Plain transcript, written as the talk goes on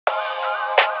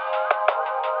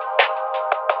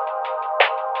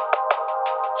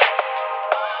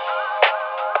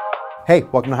Hey,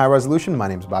 welcome to High Resolution. My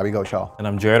name is Bobby Ghoshal. And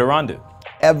I'm Jared Arandu.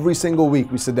 Every single week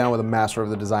we sit down with a master of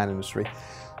the design industry.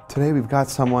 Today we've got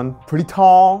someone pretty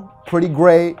tall, pretty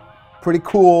great, pretty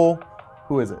cool.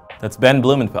 Who is it? That's Ben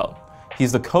Blumenfeld.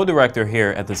 He's the co-director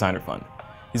here at Designer Fund.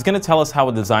 He's going to tell us how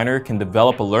a designer can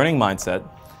develop a learning mindset,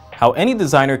 how any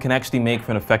designer can actually make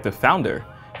for an effective founder,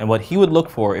 and what he would look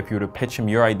for if you were to pitch him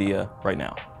your idea right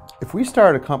now. If we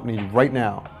started a company right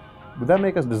now, would that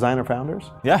make us designer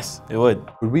founders? Yes, it would.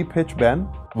 Would we pitch Ben?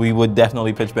 We would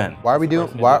definitely pitch Ben. Why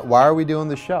are we doing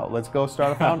this show? Let's go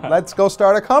start a let's go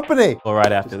start a company. Well,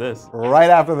 right after this. Right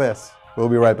after this. We'll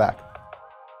be right back.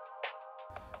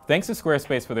 Thanks to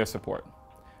Squarespace for their support.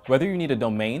 Whether you need a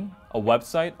domain, a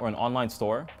website, or an online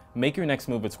store, make your next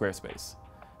move with Squarespace.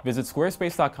 Visit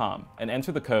squarespace.com and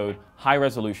enter the code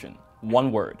HIGHRESOLUTION,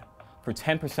 one word, for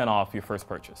 10% off your first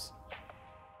purchase.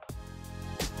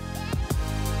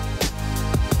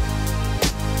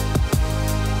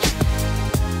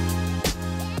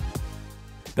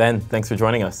 Ben, thanks for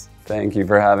joining us. Thank you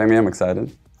for having me. I'm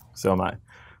excited. So am I.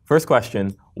 First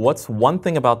question, what's one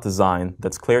thing about design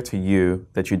that's clear to you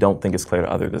that you don't think is clear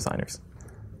to other designers?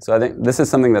 So I think this is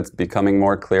something that's becoming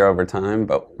more clear over time,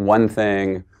 but one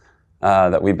thing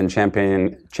that we've been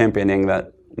championing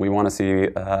that we want to see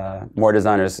more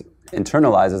designers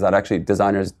internalize is that actually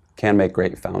designers can make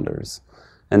great founders.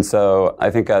 And so I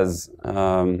think as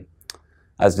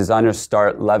designers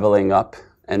start leveling up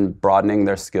and broadening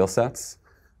their skill sets,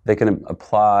 they can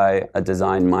apply a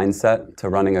design mindset to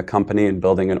running a company and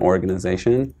building an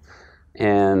organization.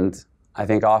 And I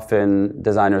think often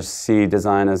designers see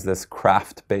design as this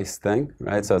craft-based thing,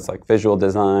 right? So it's like visual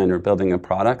design or building a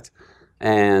product.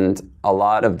 And a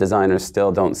lot of designers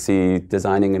still don't see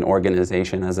designing an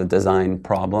organization as a design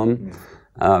problem.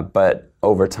 But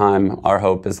over time, our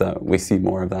hope is that we see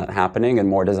more of that happening and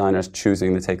more designers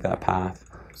choosing to take that path.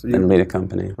 And lead a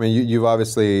company. I mean,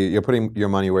 you're putting your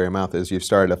money where your mouth is. You've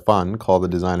started a fund called the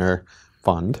Designer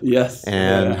Fund. Yes.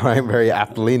 And yeah. Right, very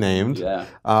aptly named. Yeah.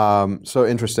 So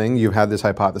interesting. You had this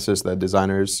hypothesis that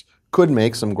designers could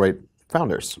make some great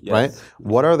founders, Yes. right?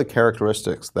 What are the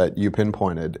characteristics that you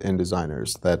pinpointed in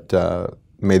designers that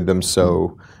made them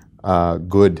so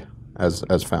good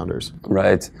as founders?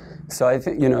 Right. So I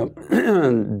think,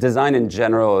 design in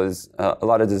general is, a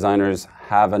lot of designers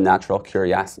have a natural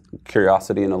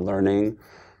curiosity and a learning.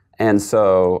 And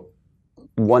so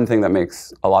one thing that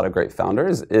makes a lot of great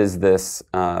founders is this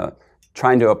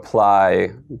trying to apply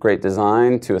great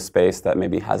design to a space that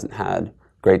maybe hasn't had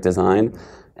great design.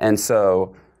 And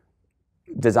so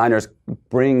designers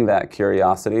bring that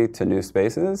curiosity to new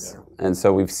spaces. Yeah. And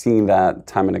so we've seen that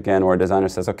time and again where a designer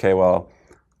says, okay, well,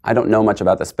 I don't know much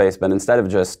about the space, but instead of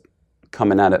just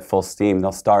coming at it full steam,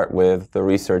 they'll start with the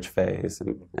research phase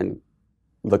and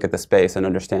look at the space and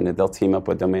understand it. They'll team up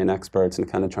with domain experts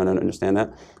and kind of try to understand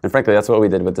that. And frankly, that's what we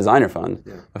did with Designer Fund.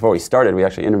 Yeah. Before we started, we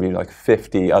actually interviewed like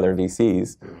 50 other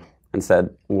VCs and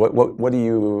said, what do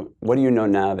you know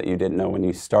now that you didn't know when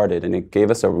you started? And it gave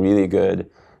us a really good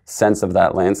sense of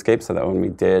that landscape so that when we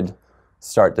did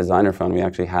start Designer Fund, we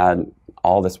actually had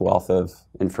all this wealth of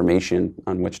information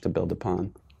on which to build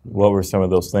upon. What were some of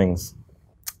those things?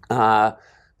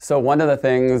 So one of the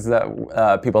things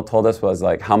that people told us was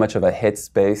like how much of a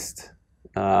hits-based,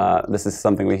 this is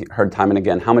something we heard time and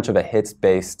again, how much of a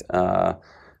hits-based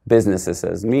business this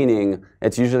is, meaning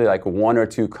it's usually like one or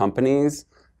two companies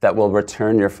that will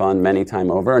return your fund many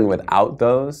times over, and without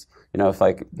those,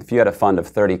 if you had a fund of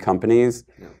 30 companies,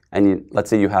 and let's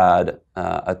say you had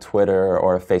a Twitter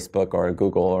or a Facebook or a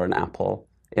Google or an Apple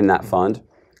in that fund,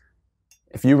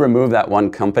 if you remove that one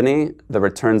company, the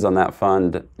returns on that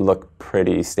fund look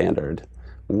pretty standard.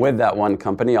 With that one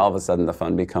company, all of a sudden the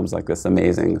fund becomes like this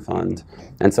amazing fund.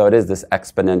 And so it is this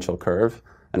exponential curve.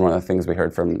 And one of the things we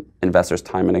heard from investors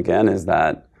time and again is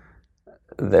that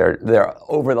they're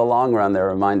over the long run, they're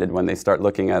reminded when they start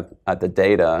looking at the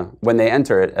data. When they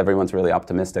enter it, everyone's really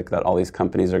optimistic that all these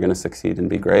companies are going to succeed and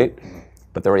be great.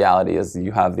 But the reality is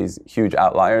you have these huge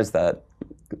outliers that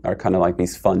are kind of like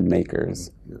these fund makers.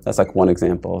 That's like one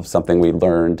example of something we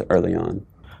learned early on.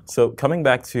 So coming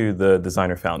back to the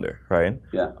designer founder, right?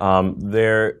 Yeah.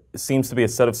 There seems to be a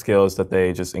set of skills that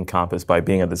they just encompass by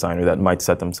being a designer that might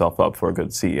set themselves up for a good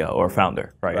CEO or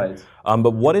founder, right?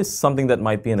 But what is something that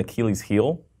might be an Achilles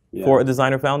heel for a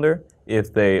designer founder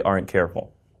if they aren't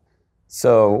careful?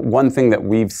 So one thing that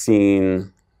we've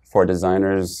seen for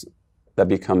designers that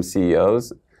become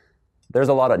CEOs, there's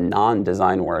a lot of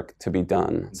non-design work to be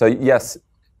done. So yes,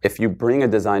 if you bring a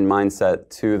design mindset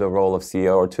to the role of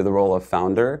CEO or to the role of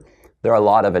founder, there are a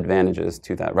lot of advantages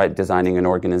to that, right? Designing an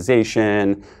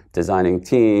organization, designing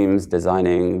teams,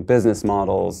 designing business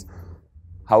models.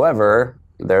 However,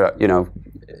 there,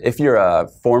 if you're a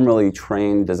formally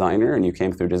trained designer and you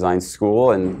came through design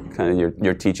school and kind of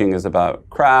your teaching is about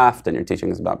craft and your teaching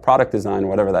is about product design,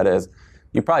 whatever that is,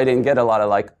 you probably didn't get a lot of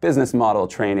like business model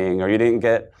training, or you didn't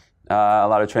get a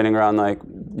lot of training around like,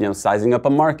 sizing up a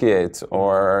market,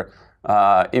 or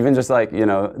even just like,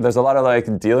 there's a lot of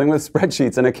like dealing with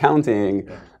spreadsheets and accounting.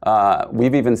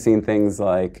 We've even seen things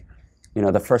like,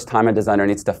 the first time a designer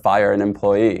needs to fire an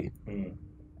employee.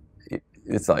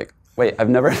 It's like, wait, I've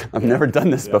never done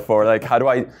this before. Like, how do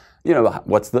I,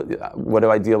 what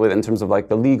do I deal with in terms of like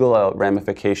the legal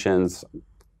ramifications?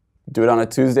 Do it on a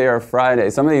Tuesday or a Friday.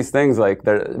 Some of these things, like,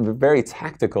 they're very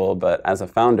tactical, but as a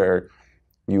founder,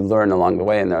 you learn along the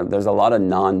way, and there's a lot of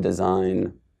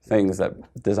non-design things that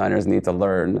designers need to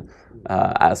learn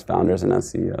as founders and as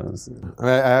CEOs.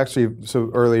 I actually, so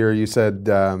earlier you said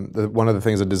one of the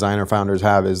things that designer founders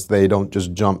have is they don't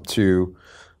just jump to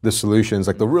the solutions.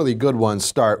 Like the really good ones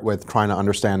start with trying to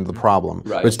understand the problem,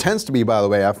 right. Which tends to be, by the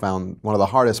way, I've found one of the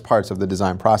hardest parts of the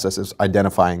design process is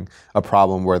identifying a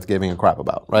problem worth giving a crap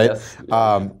about, right? Yes.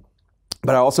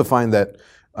 But I also find that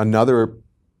another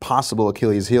possible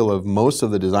Achilles heel of most of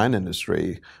the design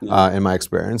industry, in my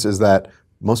experience, is that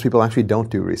most people actually don't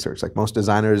do research. Like most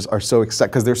designers are so excited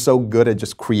because they're so good at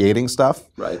just creating stuff,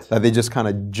 right, that they just kind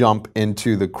of jump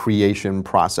into the creation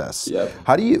process. Yep.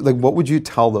 How do you, what would you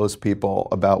tell those people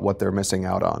about what they're missing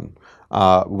out on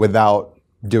without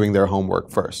doing their homework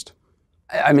first?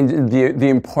 I mean, the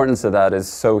importance of that is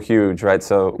so huge, right?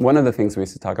 So one of the things we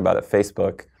used to talk about at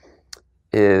Facebook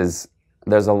is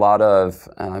there's a lot of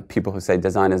people who say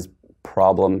design is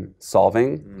problem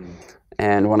solving.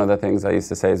 And one of the things I used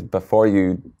to say is before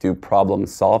you do problem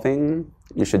solving,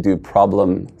 you should do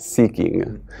problem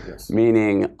seeking. Yes.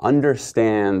 Meaning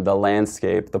understand the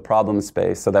landscape, the problem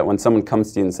space, so that when someone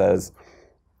comes to you and says,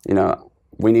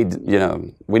 we need a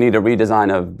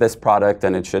redesign of this product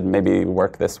and it should maybe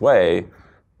work this way,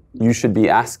 you should be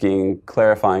asking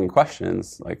clarifying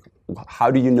questions like, how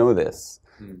do you know this?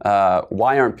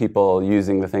 Why aren't people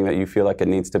using the thing that you feel like it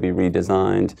needs to be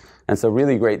redesigned? And so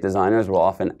really great designers will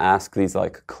often ask these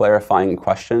like clarifying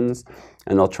questions,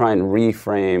 and they'll try and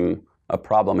reframe a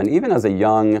problem. And even as a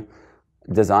young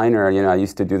designer, I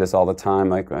used to do this all the time.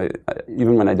 Like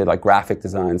even when I did like graphic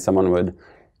design, someone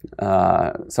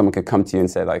could come to you and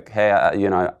say like, hey,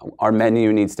 our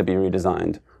menu needs to be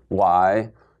redesigned.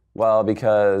 Why? Well,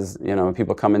 because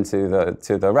people come into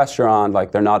the restaurant,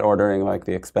 like they're not ordering like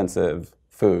the expensive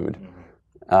food.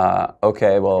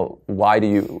 Okay, well, why do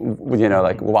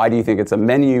you think it's a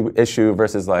menu issue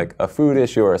versus like a food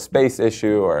issue or a space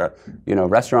issue or a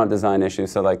restaurant design issue?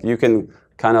 So like you can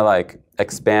kind of like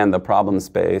expand the problem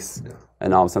space,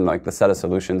 and all of a sudden like the set of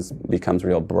solutions becomes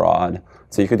real broad.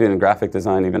 So you could do it in graphic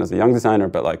design even as a young designer,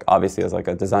 but like obviously as like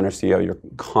a designer CEO, you're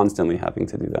constantly having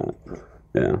to do that.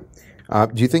 Yeah.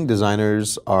 Do you think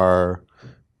designers are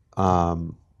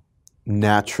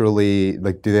naturally,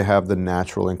 like, do they have the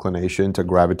natural inclination to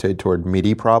gravitate toward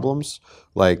meaty problems,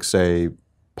 like, say,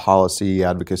 policy,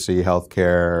 advocacy,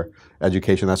 healthcare,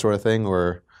 education, that sort of thing?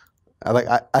 Or,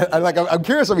 I'm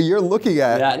curious. I mean, you're looking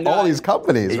at all these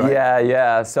companies, right?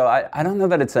 Yeah. So I don't know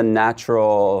that it's a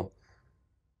natural.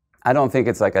 I don't think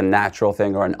it's like a natural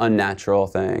thing or an unnatural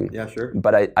thing. Yeah, sure.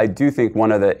 But I do think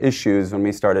one of the issues when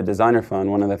we started Designer Fund,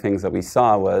 one of the things that we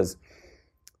saw was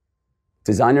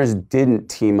designers didn't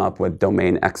team up with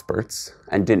domain experts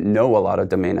and didn't know a lot of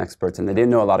domain experts, and they didn't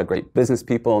know a lot of great business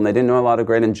people, and they didn't know a lot of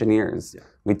great engineers. Yeah.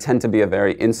 We tend to be a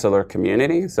very insular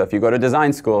community. So if you go to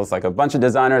design school, it's like a bunch of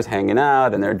designers hanging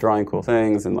out and they're drawing cool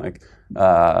things and like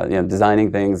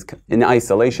designing things in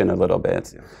isolation a little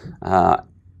bit. Yeah.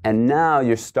 And now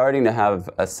you're starting to have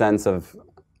a sense of,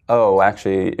 oh,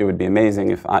 actually, it would be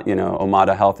amazing if,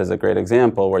 Omada Health is a great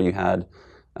example where you had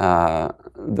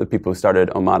the people who started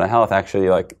Omada Health actually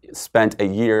like spent a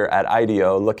year at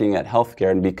IDEO looking at healthcare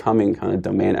and becoming kind of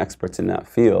domain experts in that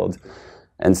field.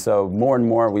 And so more and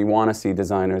more we want to see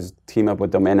designers team up with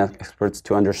domain experts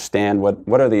to understand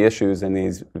what are the issues in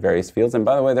these various fields. And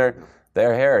by the way, they're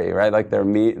hairy, right? Like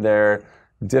they're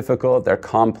difficult, they're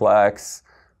complex.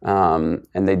 And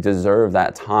they deserve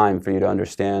that time for you to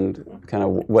understand kind of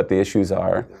what the issues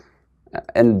are.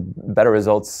 And better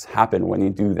results happen when you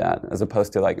do that, as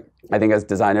opposed to like, I think as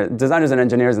designers and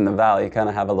engineers in the Valley kind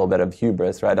of have a little bit of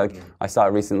hubris, right? Like I saw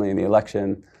it recently in the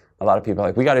election, a lot of people are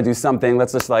like, we got to do something.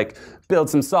 Let's just like build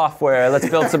some software. Let's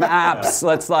build some apps.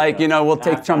 Let's like, we'll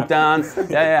take Trump down.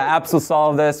 Yeah, apps will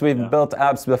solve this. We've built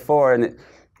apps before. And,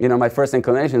 my first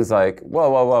inclination is like,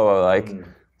 whoa. Like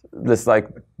this like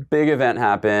big event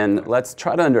happened. Let's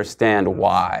try to understand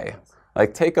why.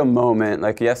 Like take a moment,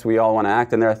 like yes, we all want to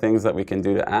act and there are things that we can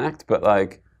do to act, but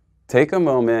like take a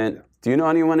moment, Do you know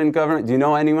anyone in government? Do you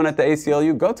know anyone at the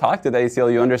ACLU? Go talk to the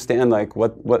ACLU. Understand like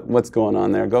what's going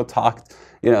on there. Go talk,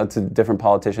 to different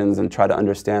politicians and try to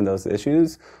understand those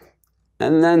issues,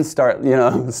 and then start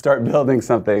building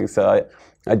something. So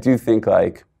I do think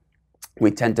like we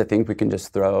tend to think we can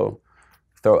just throw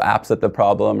apps at the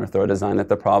problem or throw design at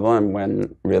the problem,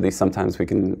 when really sometimes we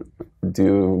can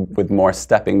do with more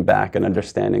stepping back and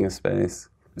understanding a space.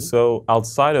 So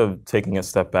outside of taking a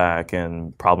step back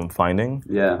and problem finding,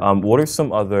 what are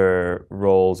some other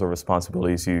roles or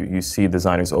responsibilities you see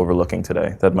designers overlooking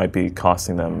today that might be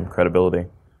costing them credibility?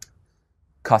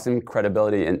 Costing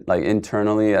credibility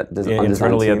internally at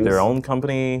internally at their own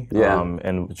company,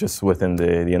 and just within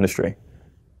the industry.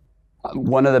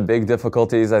 One of the big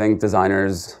difficulties I think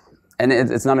designers, and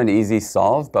it's not an easy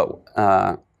solve, but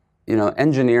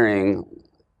engineering.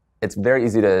 It's very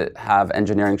easy to have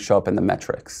engineering show up in the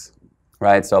metrics,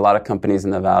 right? So a lot of companies in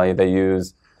the Valley, they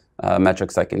use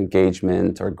metrics like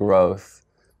engagement or growth,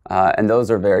 and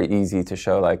those are very easy to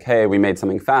show like, hey, we made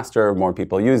something faster, more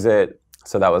people use it,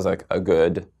 so that was like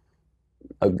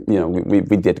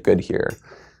we did good here.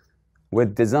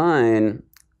 With design,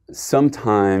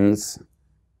 sometimes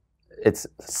it's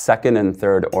second and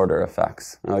third order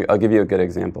effects. I'll give you a good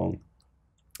example.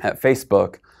 At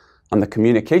Facebook, on the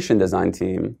communication design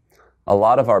team, a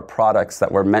lot of our products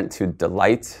that were meant to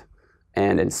delight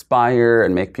and inspire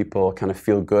and make people kind of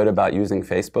feel good about using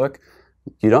Facebook,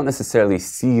 you don't necessarily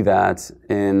see that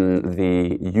in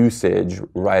the usage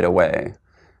right away.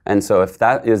 And so if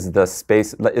that is the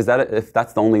space, if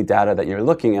that's the only data that you're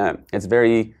looking at, it's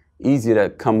very easy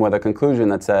to come with a conclusion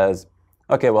that says,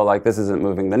 okay, well, like this isn't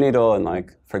moving the needle and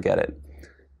like forget it.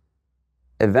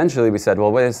 Eventually we said,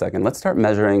 well, wait a second, let's start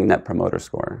measuring Net Promoter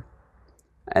Score.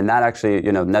 And that actually,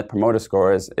 Net Promoter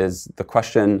Score is the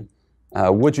question,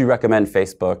 would you recommend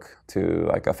Facebook to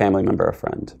like a family member or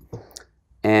friend?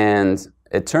 And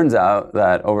it turns out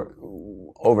that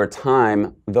over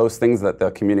time, those things that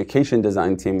the communication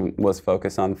design team was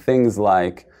focused on, things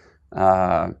like,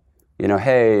 hey,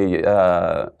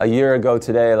 a year ago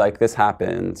today, like this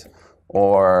happened,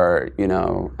 or,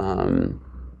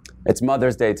 it's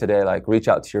Mother's Day today, like reach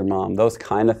out to your mom, those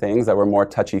kind of things that were more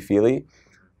touchy-feely.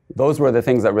 Those were the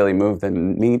things that really moved the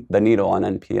needle on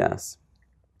NPS.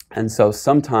 And so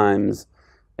sometimes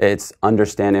it's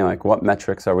understanding like what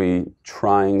metrics are we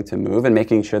trying to move and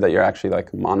making sure that you're actually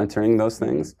like monitoring those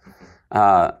things.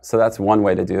 So that's one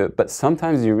way to do it. But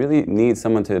sometimes you really need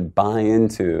someone to buy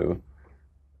into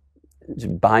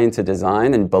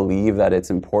design and believe that it's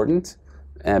important,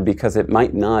 because it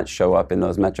might not show up in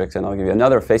those metrics. And I'll give you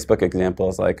another Facebook example.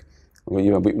 Is like,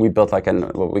 we built like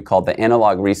what we called the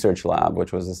Analog Research Lab,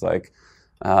 which was this like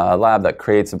lab that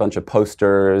creates a bunch of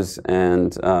posters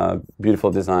and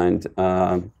beautiful designed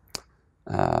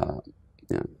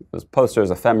those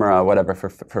posters, ephemera, whatever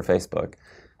for Facebook.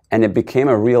 And it became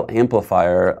a real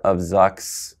amplifier of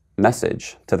Zuck's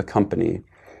message to the company.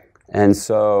 And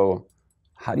so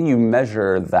how do you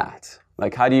measure that?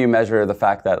 Like, how do you measure the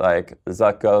fact that like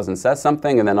Zuck goes and says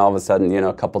something, and then all of a sudden,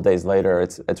 a couple days later,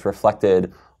 it's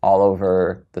reflected all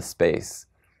over the space?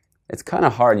 It's kind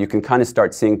of hard. You can kind of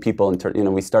start seeing people,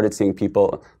 we started seeing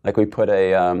people, like we put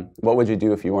a, what would you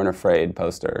do if you weren't afraid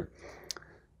poster.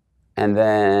 And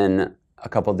then a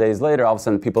couple days later, all of a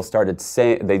sudden people started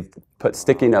saying, they put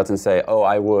sticky notes and say, oh,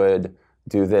 I would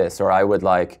do this, or I would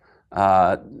like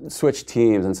switch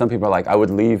teams. And some people are like, I would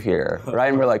leave here, right?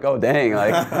 And we're like, oh, dang,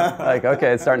 like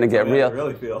okay, it's starting to get real.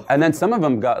 Really feel. And then some of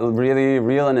them got really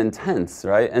real and intense,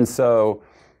 right? And so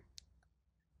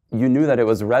you knew that it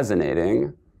was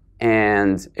resonating,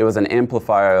 and it was an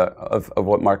amplifier of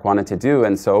what Mark wanted to do.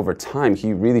 And so over time,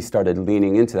 he really started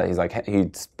leaning into that. He's like,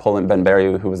 he'd pull in Ben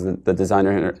Berry, who was the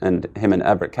designer, and him and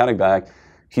Everett Kadekbag,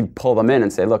 he'd pull them in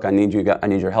and say, look, I need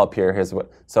your help here. Here's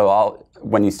what. So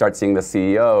when you start seeing the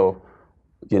CEO,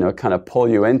 kind of pull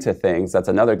you into things, that's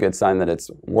another good sign that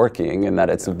it's working and that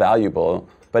it's valuable.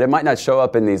 But it might not show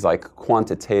up in these like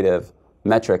quantitative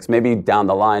metrics. Maybe down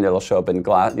the line it'll show up in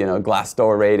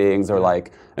Glassdoor ratings or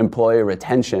like employee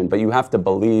retention. But you have to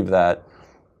believe that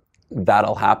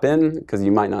that'll happen, because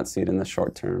you might not see it in the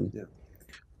short term. Yeah.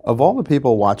 Of all the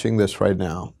people watching this right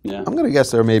now, I'm going to guess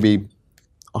there are maybe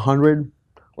 100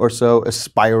 or so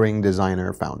aspiring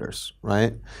designer founders,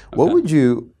 right? Okay. What would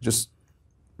you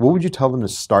tell them to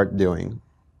start doing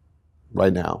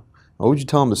right now? What would you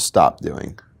tell them to stop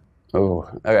doing? Oh,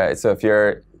 okay. So if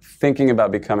you're thinking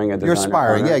about becoming a designer, you're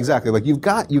aspiring, founder, yeah, exactly. Like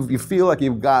you feel like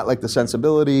you've got like the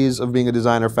sensibilities of being a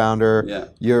designer founder. Yeah.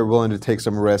 You're willing to take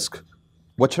some risk.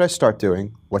 What should I start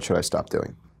doing? What should I stop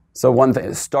doing? So one thing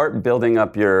is start building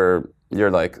up your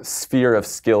like sphere of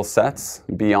skill sets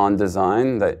beyond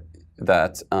design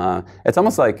that it's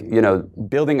almost like,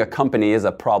 building a company is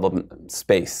a problem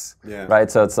space, Yeah.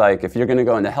 right? So it's like if you're going to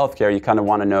go into healthcare, you kind of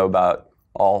want to know about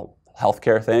all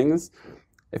healthcare things.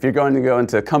 If you're going to go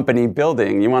into company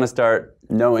building, you want to start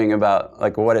knowing about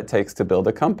like what it takes to build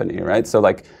a company, right? So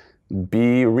like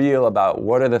be real about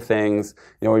what are the things.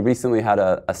 We recently had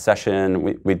a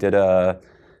session. We did a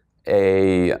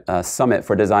summit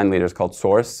for design leaders called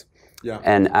Source. Yeah.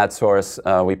 And at Source,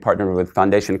 we partnered with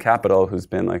Foundation Capital, who's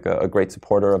been like a great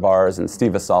supporter of ours, and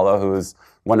Steve Vassallo, who's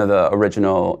one of the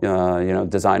original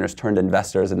designers turned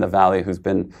investors in the Valley, who's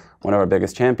been one of our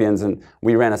biggest champions. And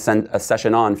we ran a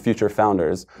session on future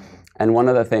founders. And one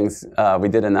of the things we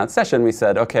did in that session, we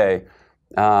said, okay,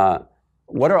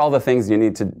 what are all the things you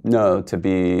need to know to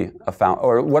be a founder,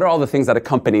 or what are all the things that a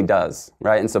company does,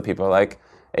 right? And so people are like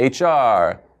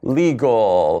HR,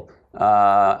 legal,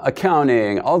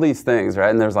 accounting, all these things, right?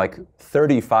 And there's like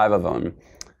 35 of them.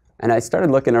 And I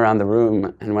started looking around the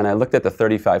room, and when I looked at the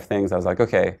 35 things, I was like,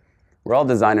 okay, we're all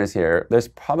designers here. There's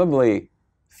probably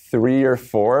 3 or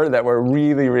 4 that we're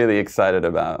really, really excited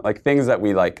about, like things that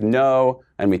we like know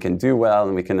and we can do well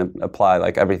and we can apply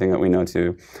like everything that we know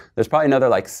to. There's probably another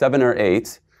like 7 or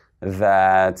 8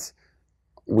 that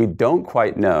we don't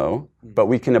quite know, but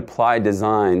we can apply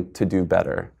design to do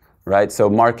better, right? So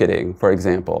marketing, for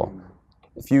example.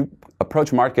 If you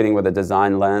approach marketing with a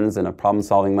design lens and a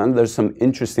problem-solving lens, there's some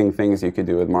interesting things you could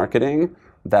do with marketing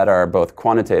that are both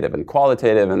quantitative and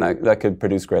qualitative, and that could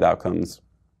produce great outcomes.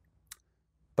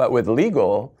 But with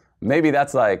legal, maybe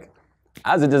that's like,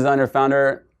 as a designer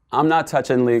founder, I'm not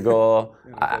touching legal.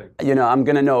 I'm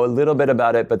going to know a little bit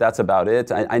about it, but that's about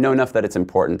it. I know enough that it's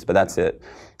important, but that's it.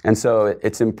 And so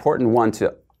it's important, one,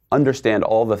 to understand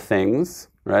all the things,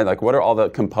 right? Like, what are all the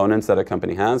components that a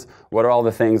company has? What are all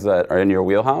the things that are in your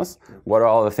wheelhouse? What are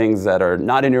all the things that are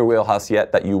not in your wheelhouse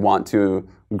yet that you want to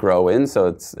grow in? So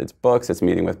it's books, it's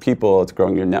meeting with people, it's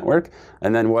growing your network.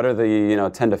 And then what are the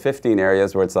 10 to 15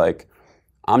 areas where it's like,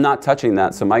 I'm not touching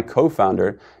that. So my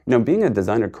co-founder, being a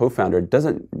designer co-founder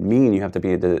doesn't mean you have to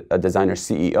be a designer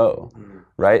CEO,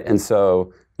 right? And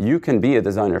so you can be a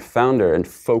designer founder and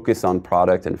focus on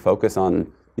product and focus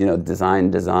on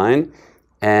design,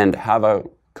 and have a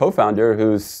co-founder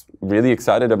who's really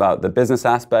excited about the business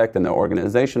aspect and the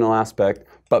organizational aspect,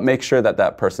 but make sure that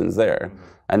that person's there.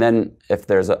 And then if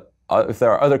there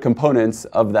are other components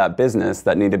of that business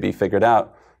that need to be figured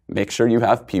out, make sure you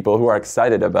have people who are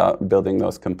excited about building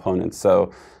those components.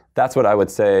 So that's what I would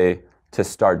say to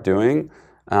start doing.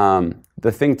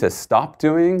 The thing to stop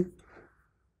doing,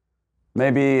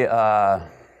 maybe, I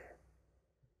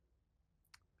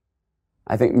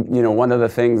think, one of the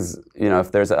things,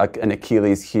 if there's an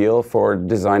Achilles heel for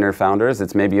designer founders,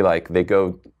 it's maybe like they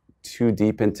go too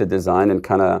deep into design and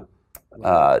kind of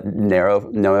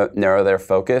narrow their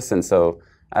focus. And so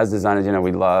as designers,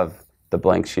 we love the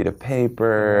blank sheet of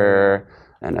paper,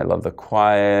 and I love the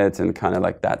quiet and kind of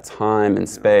like that time and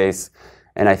space.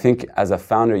 And I think as a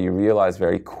founder, you realize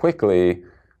very quickly,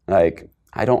 like,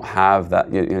 I don't have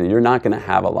that. You're not going to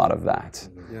have a lot of that.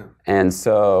 Yeah. And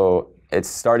so it's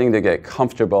starting to get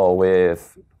comfortable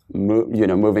with,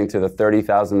 moving to the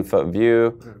 30,000 foot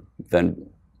view. Then,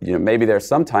 maybe there's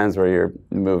some times where you're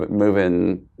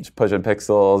moving, pushing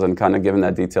pixels and kind of giving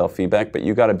that detailed feedback, but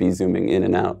you got to be zooming in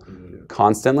and out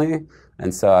constantly.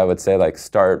 And so I would say, like,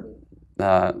 start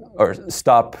or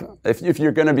stop. If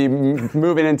you're going to be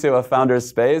moving into a founder's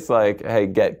space, like, hey,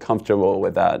 get comfortable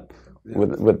with that,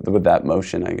 with that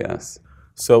motion, I guess.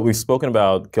 So we've spoken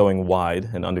about going wide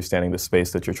and understanding the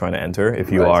space that you're trying to enter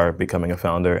if you are becoming a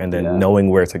founder, and then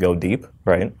knowing where to go deep,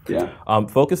 right? Yeah.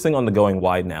 Focusing on the going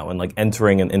wide now and like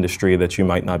entering an industry that you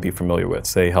might not be familiar with,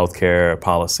 say healthcare,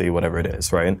 policy, whatever it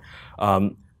is, right?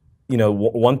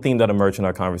 One theme that emerged in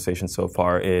our conversation so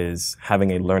far is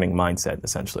having a learning mindset,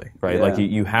 essentially, right? Yeah. Like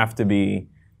you have to be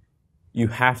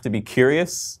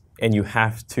curious, and you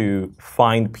have to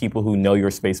find people who know your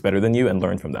space better than you and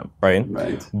learn from them, right?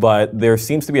 Right. But there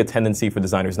seems to be a tendency for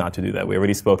designers not to do that. We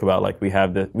already spoke about, like, we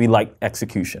like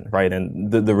execution, right? And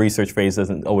the research phase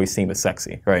doesn't always seem as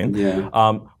sexy, right? Yeah.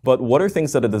 But what are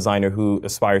things that a designer who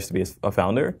aspires to be a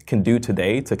founder can do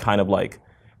today to kind of like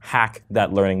hack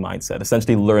that learning mindset,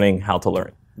 essentially learning how to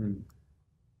learn?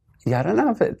 Yeah, I don't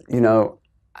know if it,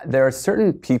 there are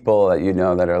certain people that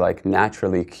that are like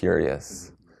naturally curious.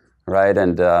 Right,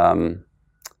 and I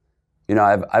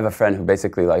have a friend who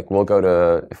basically, like, we'll go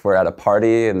to, if we're at a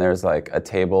party and there's like a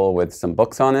table with some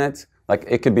books on it, like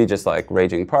it could be just like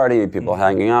raging party, people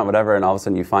hanging out, whatever, and all of a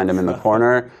sudden you find him in the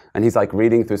corner and he's like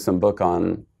reading through some book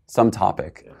on some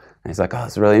topic, and he's like, oh,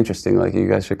 it's really interesting, like you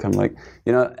guys should come, like,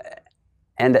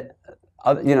 and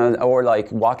you know, or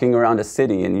like walking around a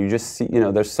city and you just see, you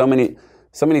know, there's so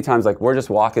many times like we're just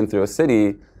walking through a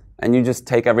city and you just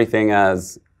take everything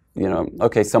as, you know,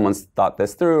 okay, someone's thought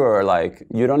this through, or like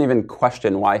you don't even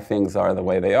question why things are the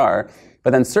way they are.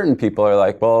 But then certain people are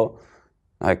like, well,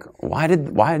 like why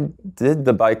did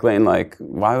the bike lane, like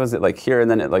why was it like here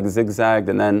and then it like zigzagged,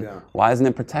 and then why isn't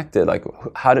it protected? Like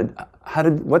how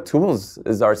did what tools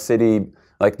is our city,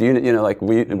 like do you know, like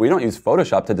we don't use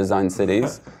Photoshop to design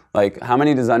cities. Like how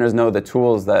many designers know the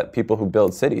tools that people who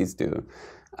build cities do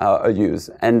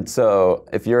use? And so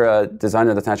if you're a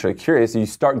designer that's naturally curious, you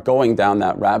start going down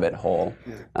that rabbit hole.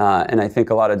 And I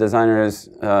think a lot of designers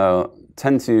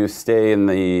tend to stay in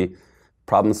the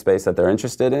problem space that they're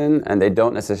interested in, and they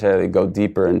don't necessarily go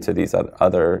deeper into these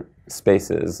other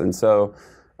spaces. And so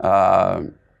I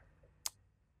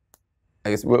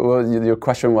guess your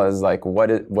question was like, what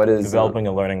is developing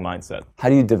a learning mindset? How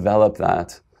do you develop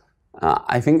that?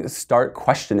 I think start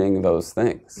questioning those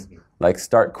things. Like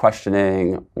start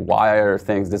questioning, why are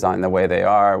things designed the way they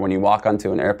are? When you walk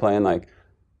onto an airplane, like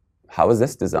how was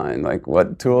this designed? Like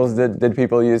what tools did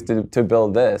people use to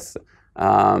build this?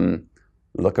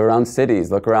 Look around cities,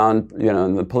 look around, you know,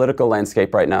 in the political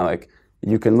landscape right now. Like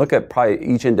you can look at probably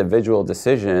each individual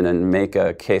decision and make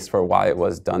a case for why it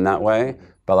was done that way.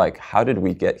 But like, how did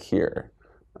we get here,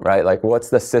 right? Like what's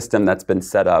the system that's been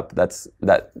set up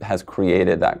that has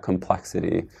created that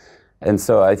complexity? And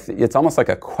so it's almost like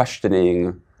a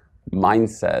questioning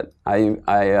mindset.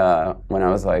 When I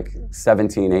was like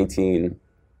 17, 18,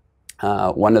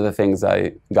 one of the things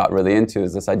I got really into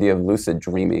is this idea of lucid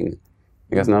dreaming.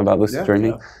 You guys know about lucid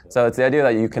dreaming? Yeah. So it's the idea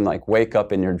that you can like wake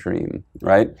up in your dream,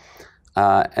 right?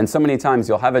 And so many times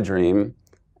you'll have a dream,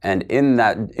 and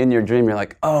in your dream you're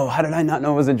like, oh, how did I not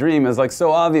know it was a dream? It's like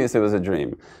so obvious it was a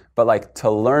dream. But like to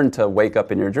learn to wake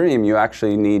up in your dream, you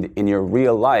actually need in your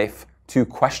real life to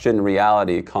question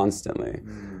reality constantly.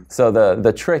 So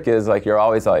the trick is like you're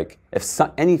always like, if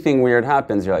anything weird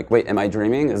happens, you're like, wait, am I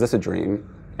dreaming? Is this a dream?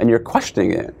 And you're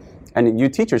questioning it. And you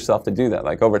teach yourself to do that.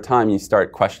 Like over time, you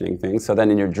start questioning things. So then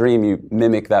in your dream, you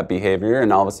mimic that behavior,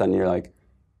 and all of a sudden you're like,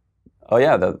 oh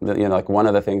yeah, you know, like one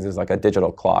of the things is like a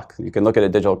digital clock. You can look at a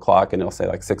digital clock and it'll say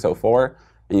like 6:04,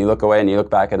 and you look away and you look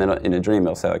back, and then in a dream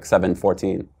it'll say like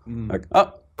 7:14. Like,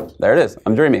 oh, there it is.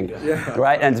 I'm dreaming,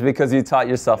 right? And it's because you taught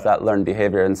yourself that learned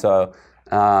behavior. And so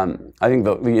I think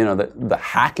the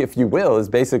hack, if you will, is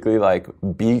basically like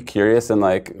be curious and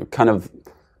like kind of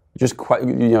just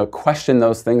question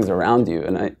those things around you.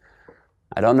 And I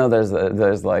don't know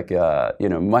there's like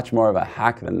much more of a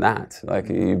hack than that. Like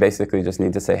you basically just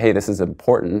need to say, hey, this is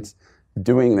important.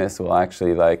 Doing this will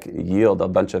actually like yield a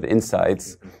bunch of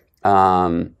insights,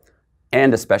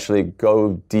 and especially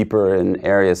go deeper in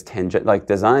areas tangent. Like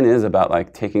design is about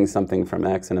like taking something from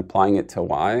X and applying it to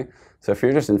Y. So if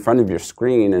you're just in front of your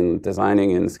screen and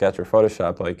designing in Sketch or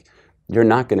Photoshop, like you're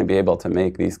not going to be able to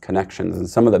make these connections. And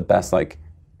some of the best like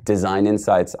design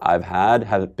insights I've had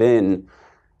have been,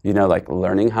 like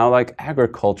learning how like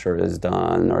agriculture is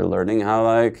done, or learning how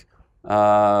like,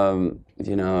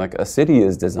 like a city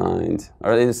is designed,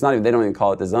 or it's not even, they don't even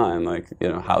call it design, like,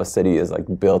 how a city is like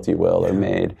built, you will, or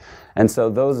made. And so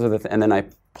those are and then I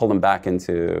pull them back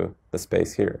into the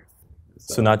space here.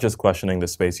 So not just questioning the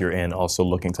space you're in, also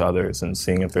looking to others and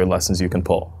seeing if there are lessons you can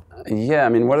pull. Yeah, I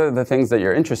mean, what are the things that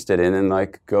you're interested in? And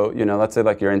like let's say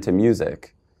like you're into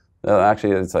music.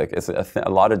 Actually, it's like a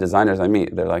lot of designers I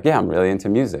meet, they're like, yeah, I'm really into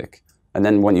music. And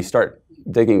then when you start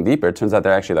digging deeper, it turns out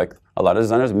they're actually like, a lot of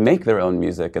designers make their own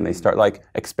music, and they start like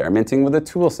experimenting with a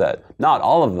tool set. Not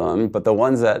all of them, but the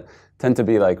ones that tend to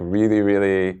be like really,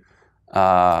 really, they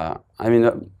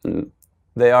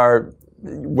are,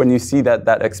 when you see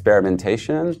that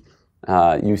experimentation,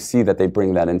 you see that they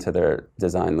bring that into their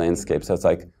design landscape. So it's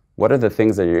like, what are the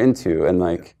things that you're into? And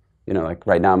like, like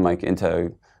right now I'm like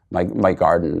into my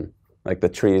garden, like the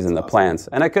trees and the plants.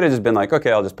 And I could have just been like,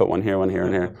 okay, I'll just put one here, and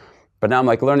here. But now I'm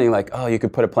like learning like, oh, you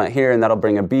could put a plant here and that'll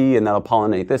bring a bee and that'll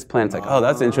pollinate this plant. It's like, oh,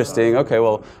 that's interesting. Okay,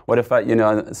 well, what if I,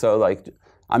 so like,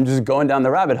 I'm just going down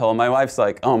the rabbit hole. And my wife's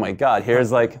like, oh my God,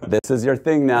 here's like, this is your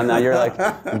thing now. Now you're like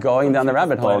going down the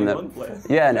rabbit hole. And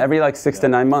and every like 6 to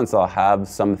 9 months, I'll have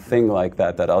something like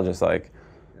that I'll just like,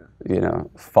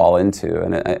 fall into.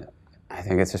 And I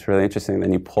think it's just really interesting.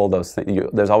 Then you pull those things.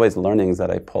 There's always learnings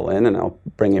that I pull in, and I'll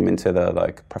bring them into the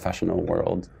like professional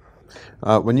world.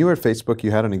 When you were at Facebook,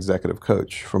 you had an executive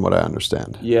coach, from what I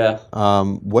understand. Yeah.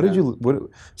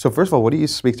 So first of all, what do you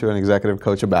speak to an executive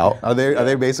coach about? Are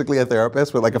they basically a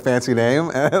therapist with like a fancy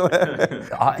name?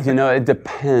 It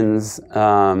depends.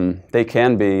 They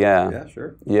can be, yeah. Yeah,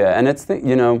 sure. Yeah, and it's there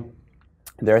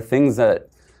are things that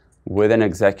with an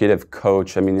executive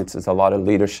coach, I mean, it's a lot of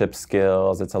leadership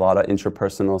skills. It's a lot of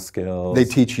interpersonal skills. They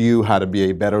teach you how to be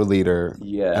a better leader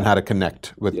Yeah. and how to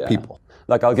connect with Yeah. people.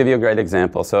 Like, I'll give you a great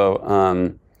example. So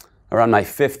around my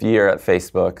 5th year at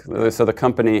Facebook, so the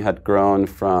company had grown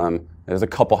from, there was a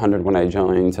couple hundred when I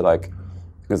joined, to like,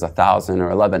 it was 1,000 or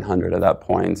 1,100 at that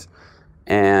point.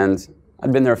 And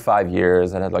I'd been there 5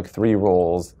 years. I had like 3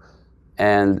 roles.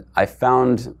 And I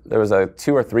found there was a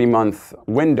 2 or 3 month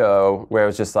window where it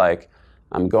was just like,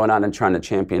 I'm going out and trying to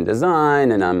champion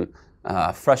design, and I'm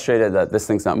frustrated that this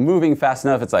thing's not moving fast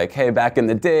enough. It's like, hey, back in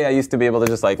the day, I used to be able to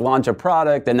just like launch a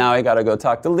product, and now I got to go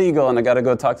talk to legal, and I got to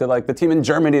go talk to like the team in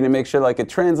Germany to make sure like it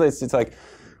translates. It's like,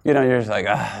 you know, you're just like,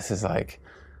 this is like,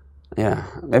 yeah,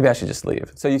 maybe I should just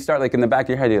leave. So you start like in the back of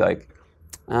your head, you're like,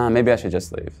 maybe I should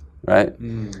just leave, right?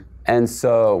 And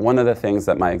so one of the things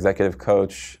that my executive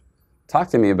coach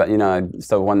talked to me about, you know,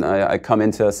 so when I come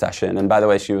into a session, and by the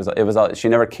way, she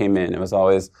never came in. It was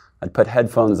always, I'd put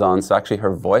headphones on, so actually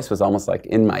her voice was almost like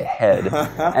in my head.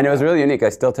 And it was really unique. I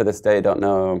still to this day don't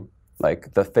know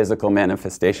like the physical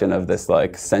manifestation of this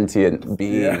like sentient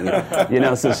being, you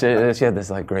know, so she had this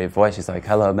like great voice. She's like,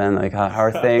 hello, Ben, like how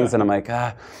are things? And I'm like,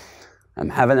 I'm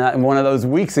having one of those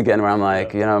weeks again where I'm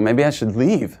like, you know, maybe I should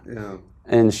leave. Yeah.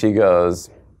 And she goes,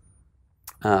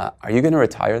 are you going to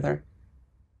retire there?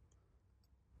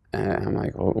 And I'm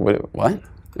like, what?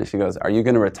 And she goes, are you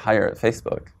going to retire at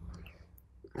Facebook?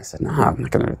 I said, no, I'm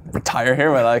not going to retire here.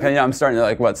 But like, I'm starting to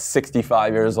like,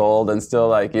 65 years old and still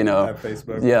like, you know,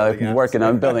 Facebook, yeah, like working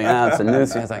on building apps and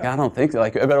news. I was like, I don't think so.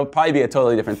 Like, it'll probably be a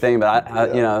totally different thing. But I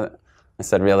you know, I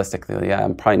said realistically, yeah,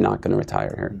 I'm probably not going to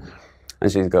retire here.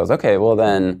 And she goes, okay, well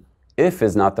then, if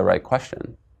is not the right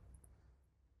question,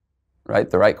 right?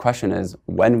 The right question is,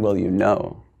 when will you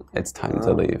know it's time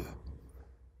to leave?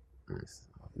 I said,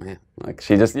 oh, man, like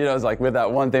she just, you know, it was like with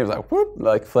that one thing, it was like, whoop,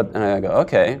 like flip, and I go,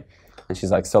 okay. And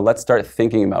she's like, so let's start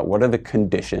thinking about what are the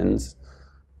conditions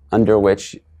under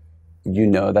which you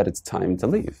know that it's time to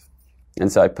leave.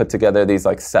 And so I put together these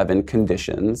like 7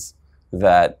 conditions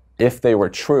that if they were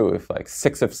true, if like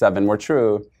 6 of 7 were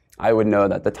true, I would know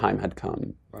that the time had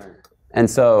come. Right. And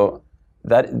so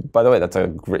that, by the way, that's a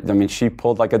great, I mean, she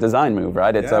pulled like a design move,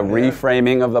 right? It's a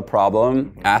reframing of the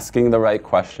problem, asking the right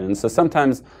questions. So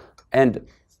sometimes, and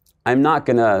I'm not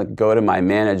gonna go to my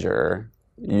manager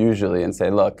usually and say,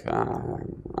 look,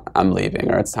 I'm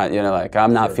leaving, or it's time, you know, like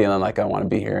I'm not feeling like I wanna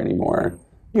be here anymore.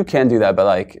 You can do that, but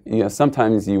like, you know,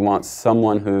 sometimes you want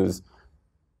someone who's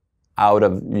out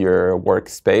of your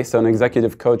workspace. So an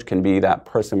executive coach can be that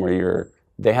person where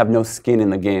they have no skin in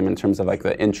the game in terms of like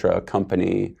the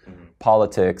intra-company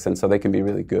politics, and so they can be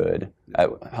really good at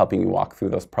helping you walk through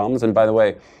those problems. And by the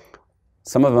way,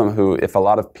 some of them who, if a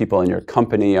lot of people in your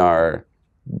company are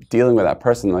dealing with that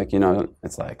person, like, you know,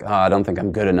 it's like, I don't think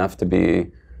I'm good enough to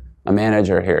be a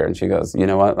manager here. And she goes, you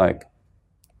know what, like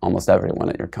almost everyone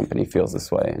at your company feels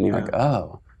this way. And you're like,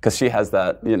 oh. Because she has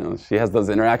that, you know, she has those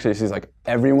interactions. She's like,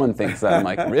 everyone thinks that. I'm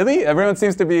like, really? Everyone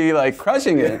seems to be like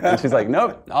crushing it. And she's like,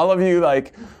 nope. All of you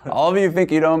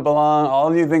think you don't belong. All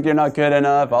of you think you're not good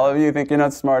enough. All of you think you're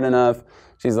not smart enough.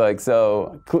 She's like,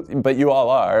 so, but you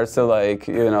all are. So like,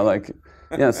 you know, like,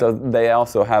 you know, so they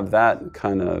also have that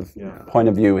kind of point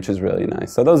of view, which is really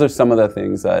nice. So those are some of the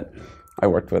things that I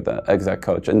worked with the exec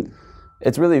coach. And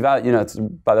it's really you know, it's,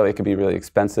 by the way, it could be really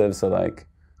expensive. So like,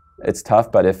 it's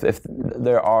tough, but if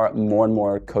there are more and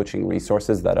more coaching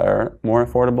resources that are more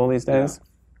affordable these days,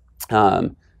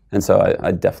 and so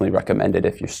I definitely recommend it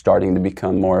if you're starting to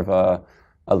become more of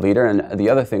a leader. And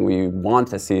the other thing we want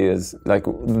to see is, like,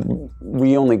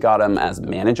 we only got them as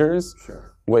managers,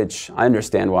 which I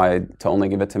understand why to only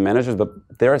give it to managers, but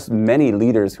there's many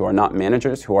leaders who are not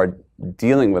managers who are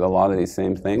dealing with a lot of these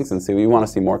same things, and so we want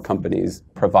to see more companies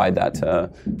provide that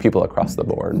to people across the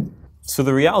board. So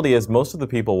the reality is most of the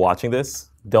people watching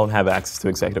this don't have access to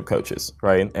executive coaches,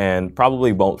 right? And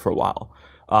probably won't for a while.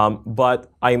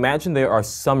 But I imagine there are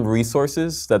some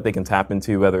resources that they can tap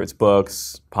into, whether it's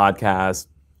books, podcasts,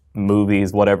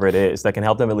 movies, whatever it is, that can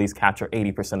help them at least capture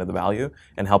 80% of the value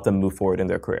and help them move forward in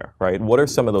their career, right? What are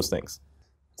some of those things?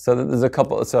 So there's a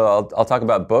couple. So I'll talk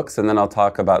about books, and then I'll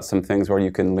talk about some things where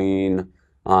you can lean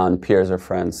on peers or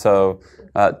friends. So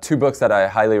 2 books that I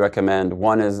highly recommend.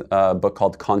 One is a book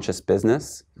called Conscious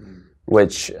Business,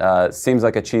 which seems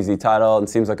like a cheesy title and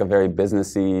seems like a very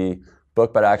businessy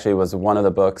book, but actually was one of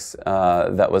the books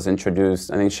that was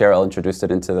introduced. I think Searle introduced it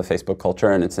into the Facebook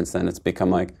culture, and since then it's become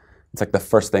like, it's like the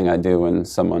first thing I do when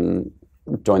someone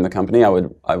joined the company. I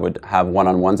would have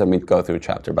one-on-ones, and we'd go through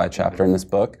chapter by chapter in this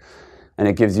book, and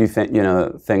it gives you you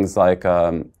know, things like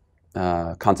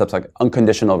concepts like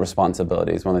unconditional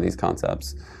responsibility is one of these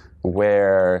concepts,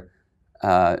 where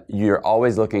you're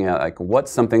always looking at like,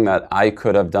 what's something that I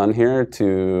could have done here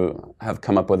to have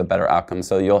come up with a better outcome.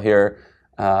 So you'll hear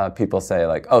people say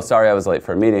like, oh, sorry, I was late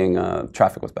for a meeting,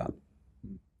 traffic was bad.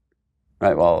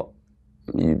 Right, well,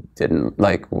 you didn't,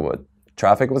 like, what,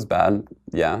 traffic was bad,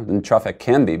 yeah, and traffic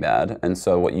can be bad, and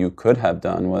so what you could have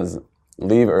done was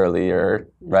leave earlier,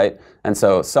 right? And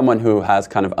so someone who has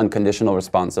kind of unconditional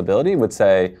responsibility would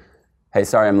say, hey,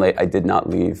 sorry, I'm late, I did not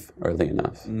leave early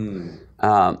enough.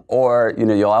 Or, you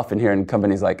know, you'll often hear in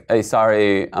companies like, hey,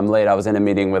 sorry, I'm late, I was in a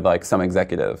meeting with like some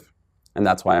executive, and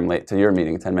that's why I'm late to your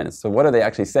meeting 10 minutes. So what are they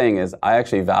actually saying is, I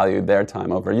actually valued their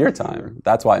time over your time.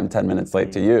 That's why I'm 10 minutes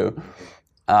late to you.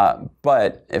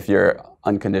 But if you're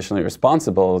unconditionally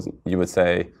responsible, you would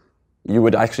say, you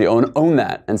would actually own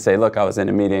that and say, look, I was in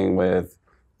a meeting with,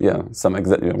 you know, some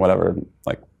whatever,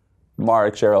 like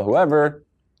Mark, Searle, whoever,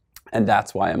 and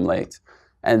that's why I'm late.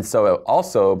 And so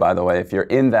also, by the way, if you're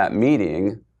in that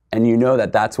meeting and you know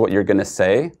that that's what you're going to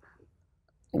say,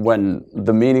 when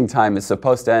the meeting time is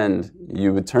supposed to end,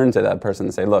 you would turn to that person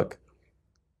and say, look,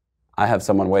 I have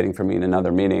someone waiting for me in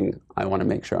another meeting. I want to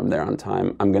make sure I'm there on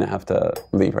time. I'm going to have to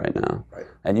leave right now. Right.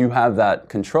 And you have that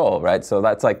control, right? So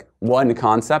that's like one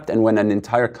concept. And when an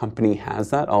entire company has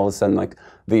that, all of a sudden, like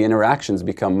the interactions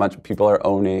become people are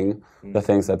owning the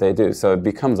things that they do. So it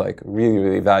becomes like really,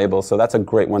 really valuable. So that's a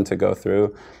great one to go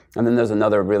through. And then there's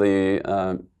another really,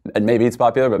 and maybe it's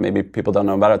popular, but maybe people don't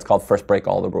know about it. It's called First Break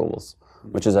All the Rules,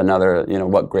 which is another, you know,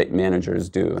 what great managers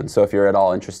do. And so if you're at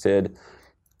all interested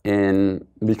in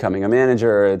becoming a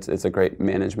manager, it's a great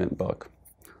management book.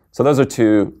 So those are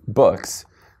two books.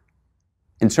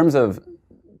 In terms of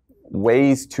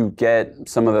ways to get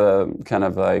some of the kind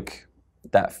of like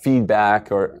that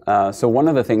feedback, or so one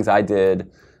of the things I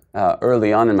did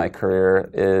early on in my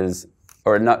career is,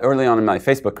 or not early on in my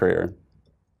Facebook career,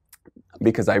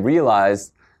 because I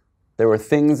realized there were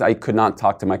things I could not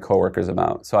talk to my coworkers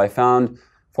about. So I found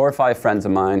 4 or 5 friends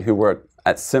of mine who were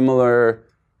at similar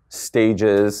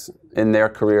stages in their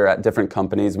career at different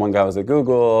companies. One guy was at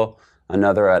Google,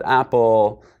 another at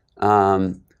Apple.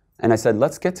 And I said,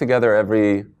 let's get together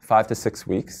every 5 to 6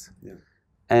 weeks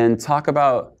and talk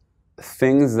about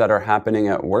things that are happening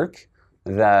at work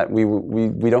that we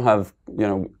don't have, you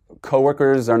know,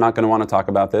 coworkers are not going to want to talk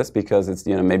about this because it's,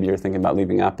 you know, maybe you're thinking about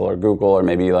leaving Apple or Google, or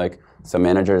maybe like some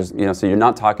managers, you know, so you're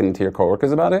not talking to your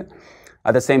coworkers about it.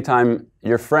 At the same time,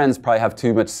 your friends probably have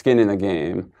too much skin in the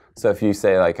game. So if you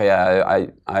say like, yeah,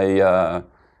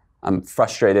 I'm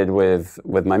frustrated with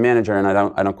my manager and I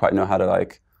don't quite know how to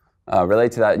like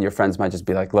relate to that, and your friends might just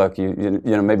be like, look, you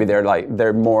know, maybe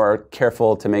they're more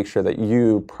careful to make sure that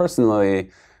you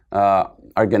personally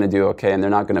are going to do okay, and they're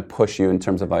not going to push you in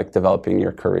terms of like developing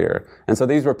your career. And so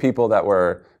these were people that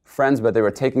were friends, but they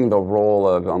were taking the role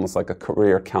of almost like a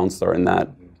career counselor in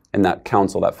that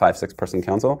council, that 5-6 person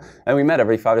council. And we met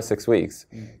every 5 to 6 weeks,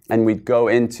 and we'd go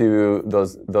into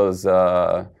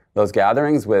those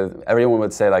gatherings with, everyone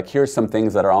would say like, here's some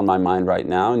things that are on my mind right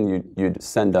now, and you'd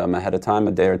send them ahead of time,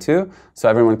 a day or two, so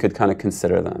everyone could kind of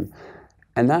consider them.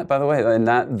 And that, by the way,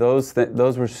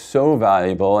 those were so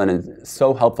valuable, and it's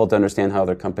so helpful to understand how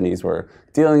other companies were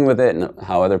dealing with it, and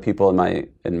how other people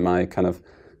in my kind of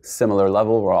similar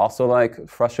level were also like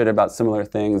frustrated about similar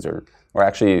things, or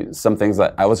actually some things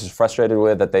that I was just frustrated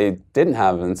with that they didn't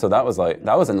have. And so that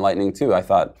was enlightening too. I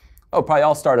thought, oh, probably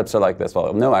all startups are like this.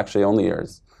 Well, no, actually only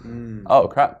yours. Oh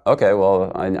crap. Okay,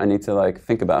 well, I need to like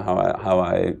think about how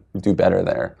I do better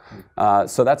there.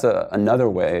 So that's another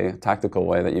way, tactical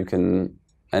way that you can,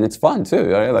 and it's fun too,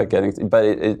 right? Like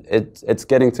it's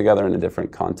getting together in a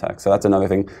different context. So that's another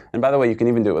thing. And by the way, you can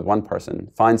even do it with one person.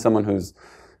 Find someone who's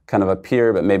kind of a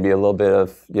peer, but maybe a little bit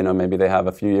of, you know, maybe they have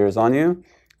a few years on you,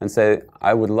 and say,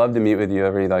 I would love to meet with you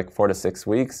every like 4 to 6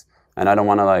 weeks, and I don't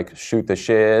want to like shoot the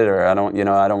shit, or I don't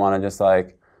want to just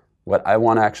like, what I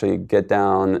want to actually get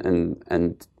down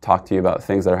and talk to you about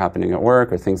things that are happening at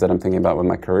work, or things that I'm thinking about with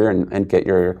my career, and get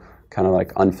your kind of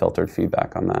like unfiltered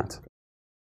feedback on that.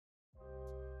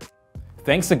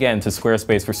 Thanks again to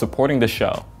Squarespace for supporting the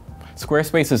show.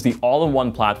 Squarespace is the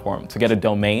all-in-one platform to get a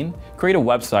domain, create a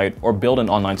website, or build an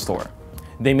online store.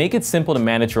 They make it simple to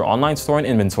manage your online store and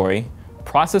inventory,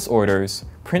 process orders,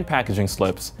 print packaging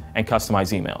slips, and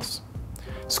customize emails.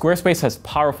 Squarespace has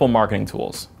powerful marketing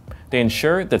tools. They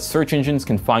ensure that search engines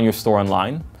can find your store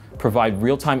online, provide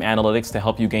real-time analytics to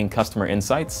help you gain customer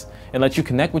insights, and let you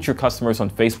connect with your customers on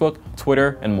Facebook,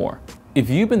 Twitter, and more. If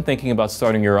you've been thinking about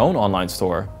starting your own online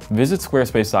store, visit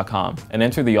squarespace.com and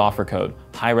enter the offer code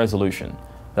HIGHRESOLUTION,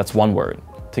 that's one word,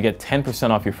 to get 10%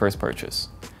 off your first purchase.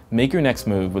 Make your next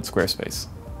move with Squarespace.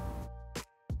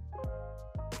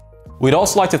 We'd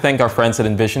also like to thank our friends at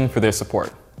InVision for their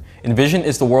support. InVision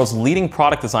is the world's leading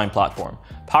product design platform,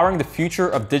 powering the future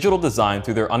of digital design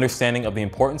through their understanding of the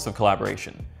importance of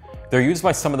collaboration. They're used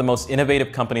by some of the most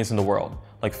innovative companies in the world,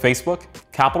 like Facebook,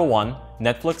 Capital One,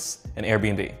 Netflix, and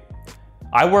Airbnb.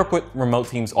 I work with remote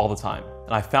teams all the time,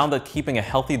 and I found that keeping a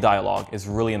healthy dialogue is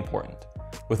really important.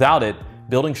 Without it,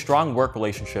 building strong work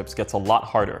relationships gets a lot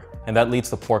harder, and that leads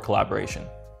to poor collaboration.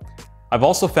 I've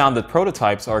also found that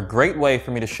prototypes are a great way for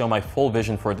me to show my full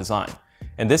vision for a design,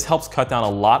 and this helps cut down a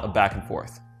lot of back and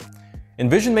forth.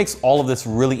 InVision makes all of this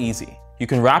really easy. You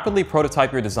can rapidly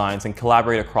prototype your designs and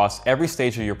collaborate across every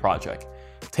stage of your project,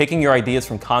 taking your ideas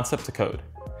from concept to code.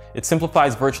 It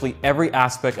simplifies virtually every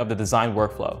aspect of the design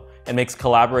workflow and makes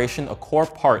collaboration a core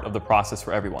part of the process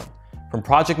for everyone, from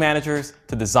project managers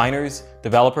to designers,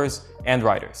 developers, and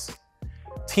writers.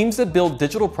 Teams that build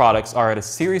digital products are at a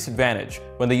serious advantage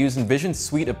when they use InVision's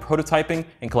suite of prototyping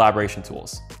and collaboration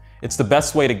tools. It's the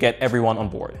best way to get everyone on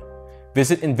board.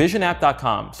 Visit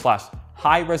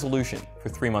InVisionApp.com/high-resolution for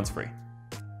 3 months free.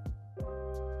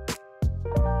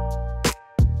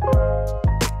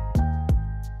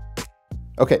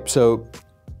 Okay, so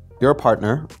you're a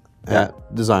partner at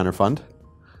Designer Fund.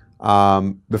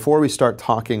 Before we start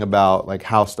talking about like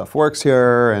how stuff works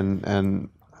here and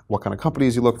what kind of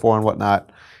companies you look for and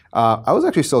whatnot, I was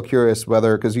actually still curious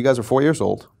whether, because you guys are 4 years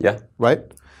old, right?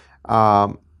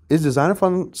 Is Designer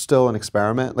Fund still an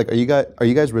experiment? Like, are you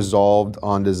guys resolved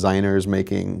on designers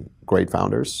making great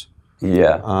founders?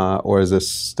 Yeah. Or is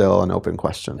this still an open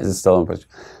question? Is it still an open question?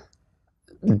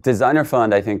 Designer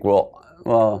Fund, I think, well,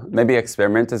 maybe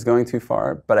experiment is going too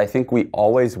far, but I think we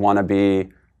always want to be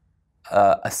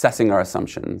assessing our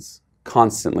assumptions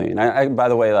constantly. And by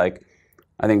the way, like,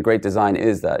 I think great design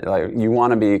is that. Like, you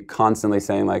want to be constantly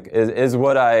saying, like, is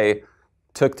what I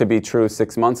took to be true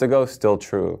 6 months ago still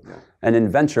true? Yeah. And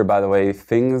in venture, by the way,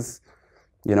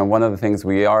 one of the things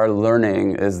we are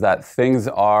learning is that things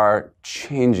are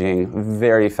changing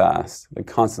very fast, like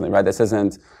constantly, right? This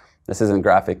isn't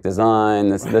graphic design.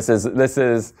 This is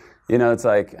it's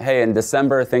like, hey, in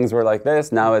December things were like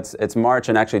this. Now it's March,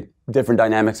 and actually different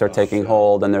dynamics are taking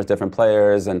hold, and there's different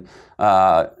players, and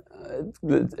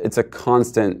it's a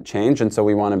constant change, and so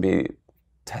we want to be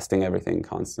testing everything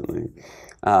constantly.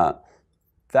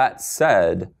 That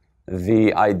said,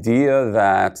 the idea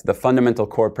that the fundamental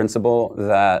core principle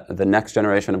that the next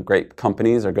generation of great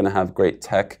companies are going to have great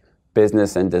tech,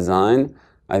 business, and design,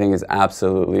 I think is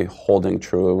absolutely holding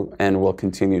true and will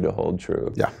continue to hold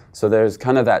true. Yeah. So there's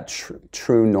kind of that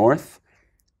true north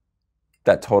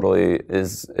that totally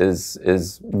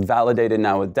is validated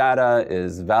now with data,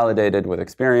 is validated with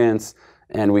experience,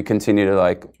 and we continue to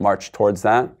like march towards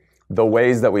that. The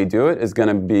ways that we do it is going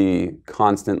to be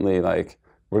constantly like,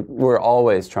 we're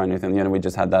always trying new things. We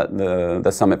just had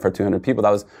the summit for 200 people.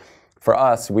 That was, for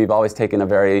us, we've always taken a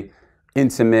very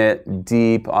intimate,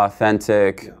 deep,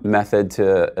 authentic method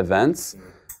to events.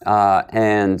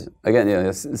 And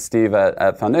again, Steve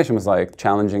at Foundation was like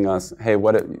challenging us, hey,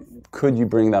 could you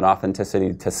bring that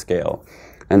authenticity to scale?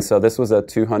 And so this was a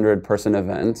 200-person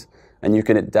event, and you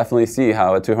can definitely see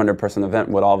how a 200-person event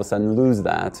would all of a sudden lose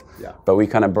that. Yeah. But we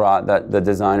kind of brought the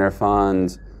Designer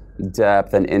Fund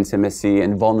depth and intimacy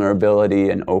and vulnerability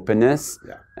and openness.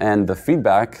 Yeah. And the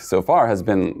feedback so far has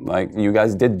been like, you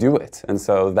guys did do it. And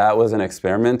so that was an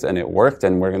experiment, and it worked,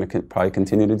 and we're going to probably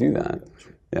continue to do that.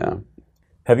 Yeah.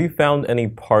 Have you found any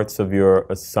parts of your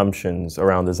assumptions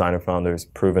around designer founders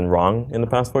proven wrong in the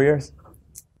past 4 years?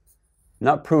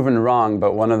 Not proven wrong,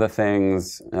 but one of the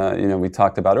things we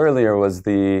talked about earlier was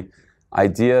the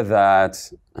idea that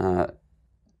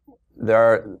there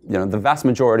are, the vast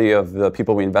majority of the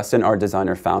people we invest in are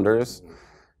designer founders.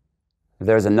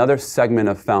 There's another segment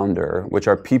of founder, which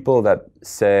are people that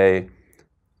say,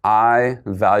 I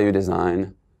value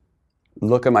design,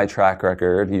 look at my track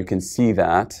record, you can see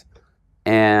that,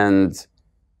 and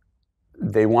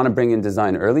they want to bring in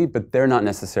design early, but they're not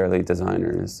necessarily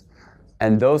designers.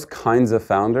 And those kinds of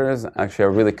founders actually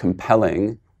are really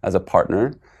compelling as a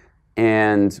partner.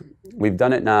 And we've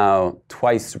done it now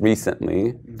twice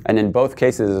recently. And in both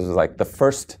cases, it was like the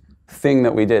first thing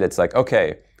that we did, it's like,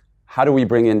 okay, how do we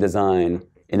bring in design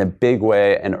in a big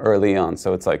way and early on?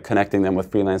 So it's like connecting them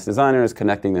with freelance designers,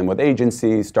 connecting them with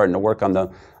agencies, starting to work on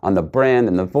the brand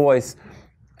and the voice.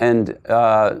 And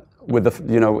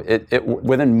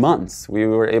within months, we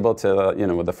were able to,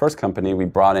 with the first company, we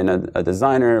brought in a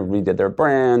designer, redid their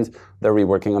brand, they're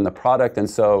reworking on the product. And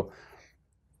so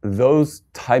those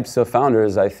types of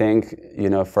founders, I think,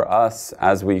 for us,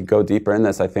 as we go deeper in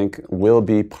this, I think will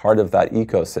be part of that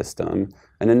ecosystem,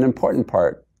 and an important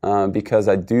part, because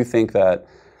I do think that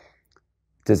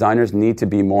designers need to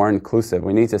be more inclusive.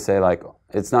 We need to say, like,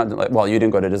 it's not like, well, you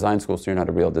didn't go to design school, so you're not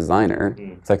a real designer.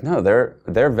 It's like, no,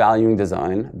 they're valuing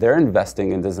design, they're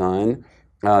investing in design,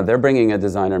 they're bringing a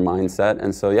designer mindset,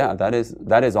 and so yeah,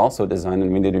 that is also design,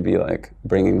 and we need to be like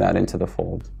bringing that into the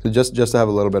fold. So just to have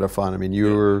a little bit of fun, I mean,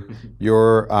 you were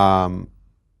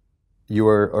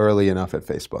early enough at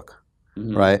Facebook,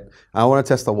 right? I want to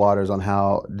test the waters on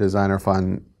how Designer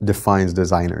Fund defines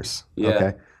designers. Yeah.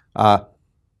 Okay.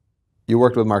 You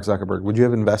worked with Mark Zuckerberg. Would you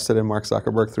have invested in Mark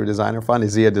Zuckerberg through Designer Fund?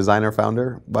 Is he a designer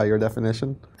founder by your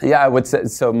definition? Yeah, I would say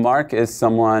so. Mark is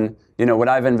someone, would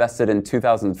I have invested in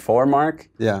 2004, Mark?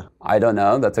 Yeah. I don't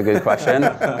know. That's a good question.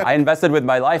 I invested with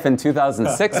my life in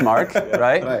 2006, Mark,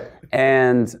 right?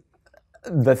 And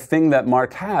the thing that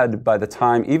Mark had by the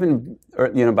time,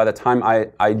 by the time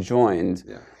I joined,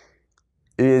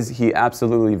 is he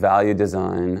absolutely valued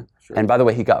design. Sure. And by the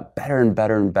way, he got better and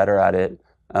better and better at it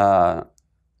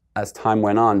as time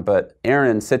went on. But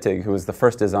Aaron Sittig, who was the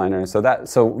first designer, so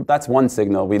that's one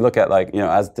signal. We look at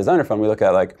as Designer Fund, we look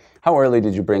at how early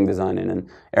did you bring design in? And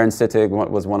Aaron Sittig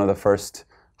was one of the first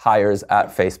hires at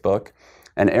Facebook.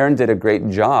 And Aaron did a great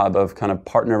job of kind of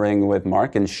partnering with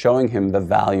Mark and showing him the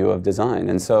value of design.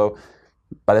 And so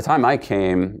by the time I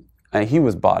came, he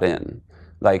was bought in.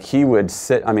 He would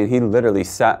sit, he literally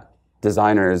sat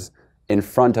designers in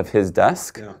front of his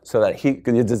desk so that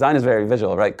design is very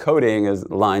visual, right? Coding is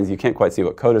lines, you can't quite see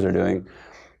what coders are doing.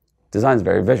 Design is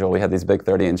very visual. We had these big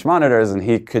 30-inch monitors, and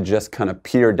he could just kind of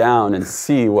peer down and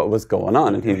see what was going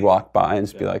on. And he'd walk by and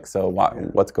just be like, so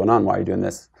what's going on? Why are you doing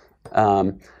this?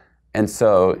 And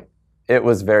so it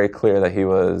was very clear that he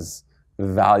was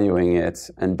valuing it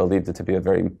and believed it to be a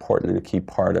very important and a key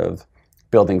part of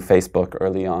building Facebook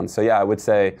early on. So yeah, I would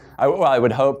say, I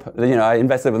would hope, I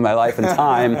invested with my life and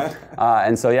time.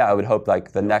 And so yeah, I would hope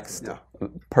the next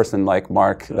person like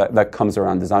Mark that comes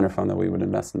around Designer Fund that we would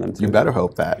invest in them too. You better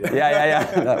hope that. Yeah.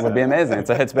 That would be amazing. It's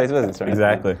a hits-based business, right?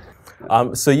 Exactly.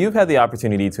 So you've had the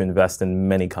opportunity to invest in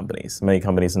many companies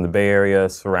in the Bay Area,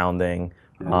 surrounding,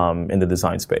 in the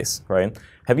design space, right?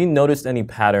 Have you noticed any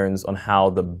patterns on how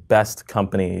the best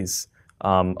companies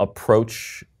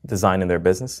approach design in their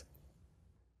business?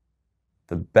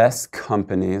 The best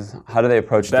companies, how do they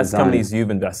approach design? Best companies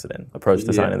you've invested in approach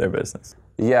design in their business.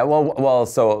 Yeah, well,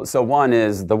 so one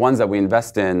is the ones that we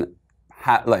invest in,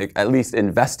 at least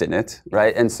invest in it,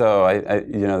 right? And so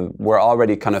we're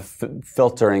already kind of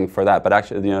filtering for that. But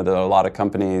actually, there are a lot of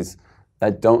companies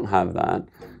that don't have that,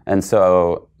 and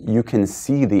so you can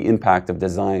see the impact of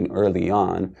design early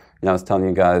on. I was telling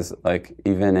you guys,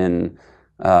 even in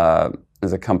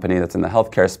there's a company that's in the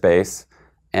healthcare space,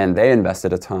 and they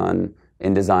invested a ton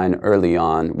in design early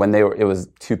on. When it was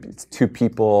two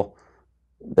people,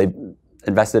 they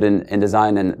invested in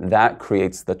design, and that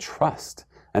creates the trust.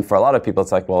 And for a lot of people,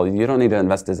 it's well, you don't need to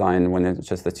invest design when it's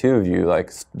just the two of you.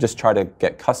 Just try to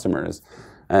get customers.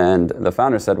 And the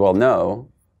founder said, well, no,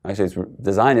 actually,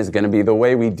 design is going to be the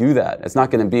way we do that. It's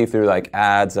not going to be through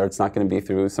ads, or it's not going to be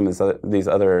through some of these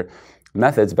other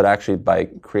methods, but actually by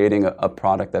creating a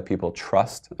product that people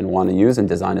trust and want to use. And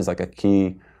design is a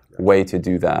key way to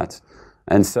do that.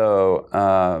 And so,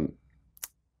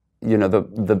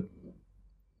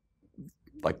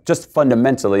 just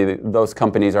fundamentally, those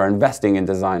companies are investing in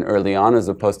design early on, as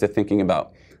opposed to thinking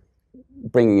about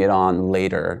bringing it on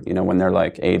later, when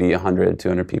they're 80, 100,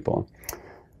 200 people.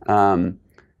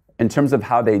 In terms of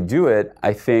how they do it,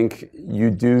 I think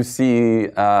you do see,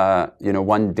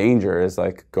 one danger is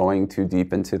going too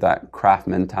deep into that craft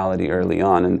mentality early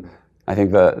on. And I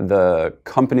think the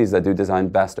companies that do design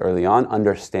best early on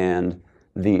understand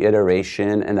the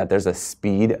iteration, and that there's a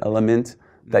speed element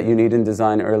that you need in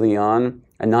design early on,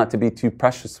 and not to be too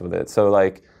precious with it. So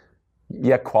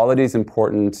quality is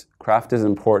important, craft is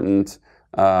important,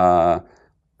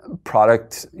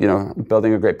 product,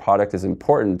 building a great product is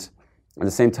important. At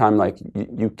the same time,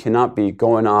 you cannot be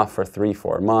going off for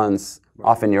 3-4 months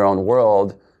off in your own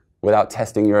world without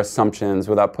testing your assumptions,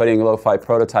 without putting lo-fi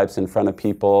prototypes in front of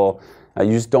people.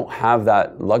 You just don't have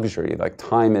that luxury.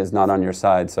 Time is not on your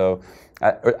side. So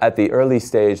at the early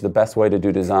stage, the best way to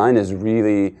do design is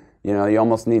really, you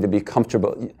almost need to be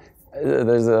comfortable.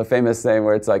 There's a famous saying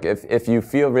where it's if you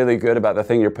feel really good about the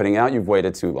thing you're putting out, you've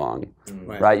waited too long,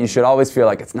 right? You should always feel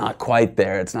it's not quite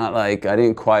there. It's not I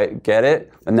didn't quite get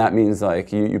it, and that means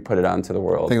you put it out into the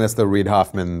world. I think that's the Reid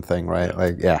Hoffman thing,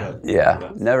 right? Yeah.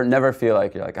 Never feel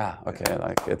you're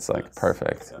okay, it's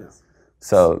perfect.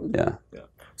 So yeah.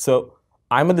 So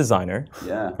I'm a designer,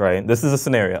 right? This is a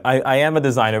scenario. I am a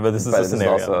designer, but this is a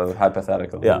scenario. This is also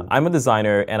hypothetical. Yeah, I'm a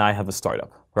designer, and I have a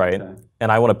startup, right? Okay.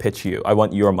 And I want to pitch you. I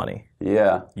want your money.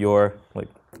 Yeah. Your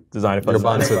Designer Your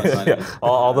fund. Bunsen. Yeah,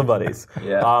 all the buddies.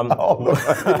 Yeah.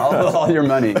 All your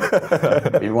money.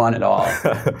 You want it all.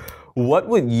 What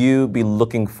would you be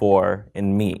looking for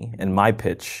in me, in my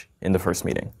pitch, in the first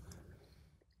meeting?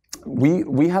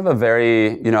 We have a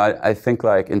very, I think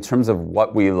like in terms of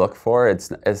what we look for,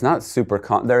 it's not super,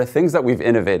 there are things that we've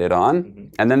innovated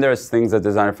on, and then there's things at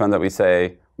Designer Fund that we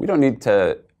say, we don't need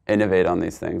to innovate on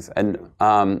these things. And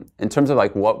in terms of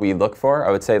like what we look for,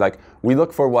 I would say like we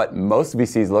look for what most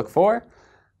VCs look for,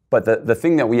 but the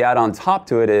thing that we add on top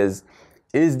to it is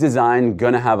design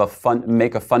going to have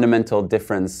make a fundamental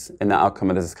difference in the outcome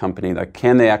of this company? Like,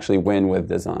 can they actually win with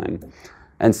design?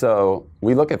 And so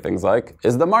we look at things like,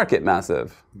 is the market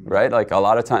massive, right? Like a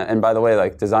lot of time, and by the way,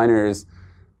 like designers,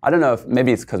 I don't know if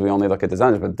maybe it's because we only look at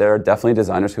designers, but there are definitely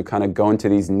designers who kind of go into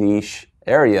these niche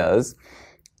areas,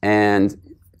 and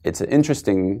it's an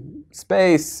interesting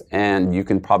space, and you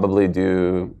can probably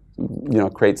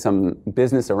create some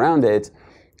business around it.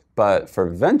 But for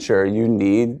venture, you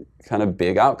need kind of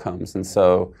big outcomes. And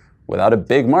so without a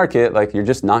big market, like you're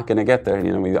just not going to get there.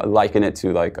 We liken it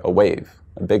to like a wave.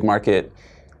 A big market,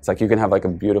 it's like you can have like a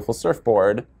beautiful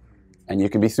surfboard and you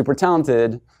can be super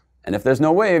talented. And if there's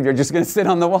no wave, you're just going to sit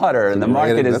on the water. And the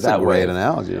market is that way. That's a great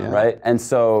analogy. Yeah. Right? And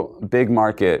so big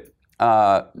market,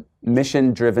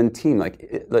 mission-driven team.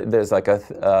 Like there's like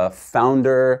a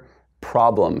founder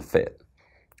problem fit.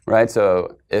 Right,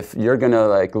 so if you're gonna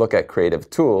like look at creative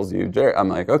tools, I'm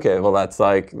like, okay, well that's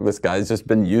like this guy's just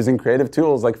been using creative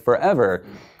tools like forever.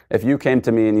 If you came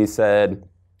to me and you said,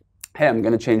 hey, I'm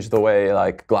gonna change the way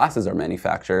like glasses are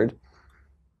manufactured,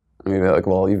 I'm gonna be like,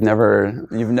 well, you've never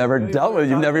dealt with,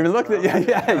 you've never even looked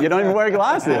at, you don't even wear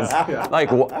glasses. Like,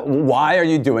 why are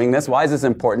you doing this? Why is this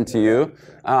important to you?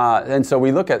 And so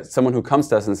we look at someone who comes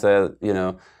to us and says,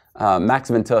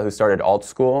 Max Ventil, who started Alt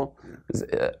School.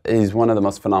 He's one of the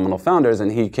most phenomenal founders, and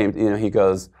he came, he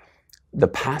goes, the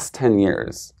past 10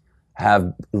 years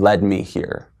have led me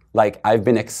here. Like, I've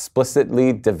been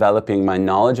explicitly developing my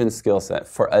knowledge and skill set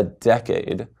for a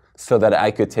decade so that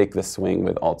I could take the swing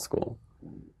with Alt School,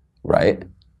 right?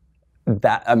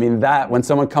 That when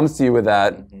someone comes to you with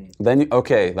that, then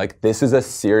okay, like this is a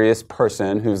serious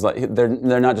person who's like, they're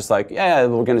not just like, yeah,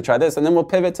 we're gonna try this and then we'll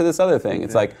pivot to this other thing.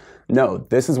 It's like, no,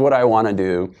 this is what I want to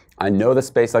do. I know the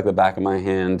space like the back of my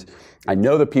hand. I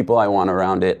know the people I want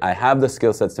around it. I have the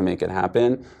skill sets to make it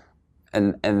happen,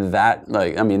 and that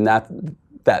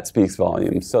that speaks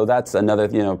volumes. So that's another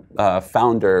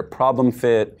founder problem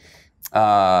fit,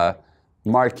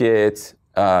 market.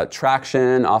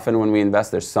 Traction, often when we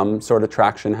invest, there's some sort of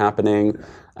traction happening.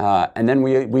 And then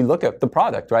we look at the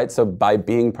product, right? So by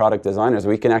being product designers,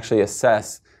 we can actually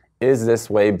assess, is this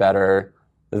way better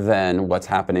than what's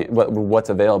happening, what's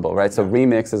available, right? So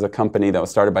Remix is a company that was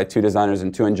started by 2 designers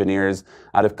and 2 engineers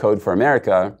out of Code for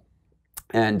America.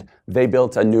 And they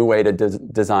built a new way to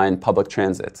design public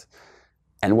transit.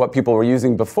 And what people were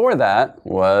using before that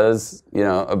was,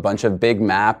 a bunch of big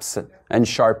maps and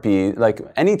Sharpie. Like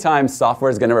anytime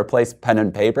software is going to replace pen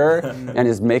and paper and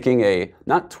is making a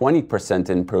not 20%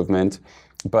 improvement,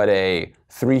 but a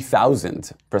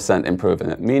 3,000%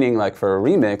 improvement. Meaning like for a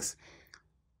Remix,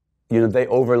 they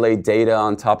overlay data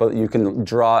on top of, you can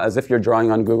draw as if you're drawing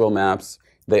on Google Maps.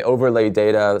 They overlay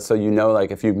data so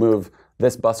like if you move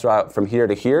this bus route from here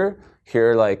to here,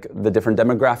 here are like the different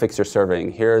demographics you're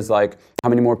serving. Here's like how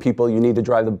many more people you need to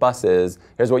drive the buses.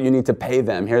 Here's what you need to pay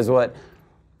them. Here's what,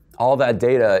 all that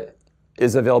data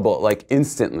is available like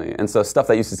instantly. And so stuff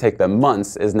that used to take them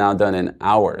months is now done in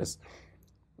hours.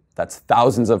 That's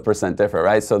thousands of % different,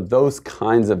 right? So those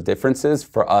kinds of differences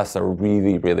for us are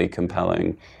really, really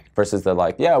compelling versus the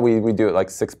like, yeah, we do it like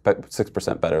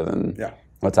 6% better than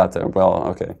what's out there. Well,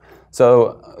 okay.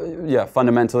 So yeah,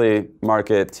 fundamentally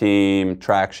market, team,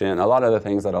 traction, a lot of the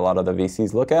things that a lot of the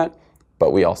VCs look at,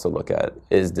 but we also look at,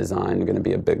 is design going to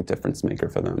be a big difference maker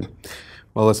for them?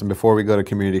 Well, listen, before we go to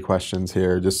community questions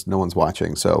here, just no one's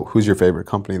watching. So who's your favorite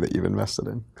company that you've invested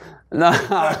in? No,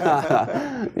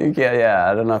 you can't,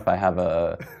 I don't know if I have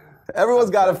a... Everyone's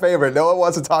got a favorite. No one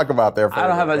wants to talk about their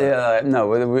favorite. I don't have no,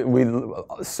 we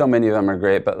so many of them are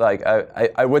great, but like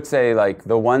I would say like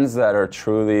the ones that are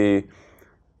truly,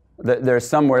 there's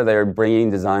some where they're bringing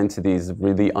design to these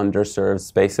really underserved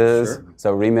spaces. Sure.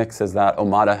 So Remix is that,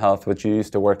 Omada Health, which you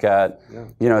used to work at.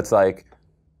 Yeah. It's like,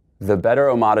 the better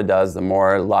Omada does, the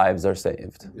more lives are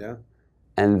saved. Yeah.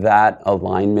 And that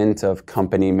alignment of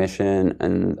company mission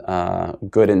and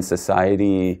good in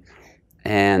society,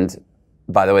 and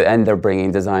by the way, and they're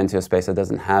bringing design to a space that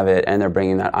doesn't have it, and they're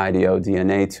bringing that IDEO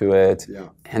DNA to it,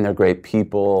 and they're great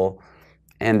people,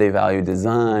 and they value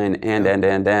design, and.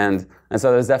 And so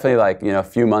there's definitely like, a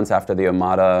few months after the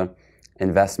Omada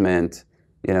investment,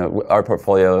 our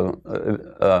portfolio,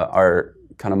 our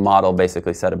kind of model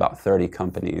basically said about 30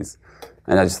 companies.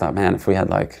 And I just thought, man, if we had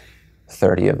like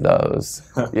 30 of those,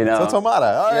 So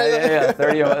Tomata, all right. Yeah,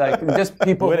 30 of, like, just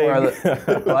people Winning. who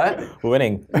are, what?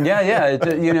 Winning. Yeah,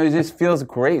 it just feels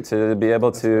great to be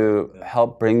able to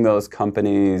help bring those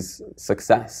companies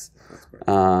success.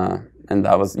 And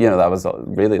that was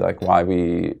really like why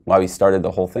we started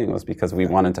the whole thing, was because we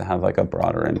wanted to have like a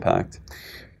broader impact.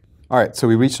 All right, so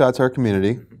we reached out to our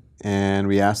community and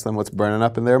we asked them what's burning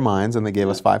up in their minds, and they gave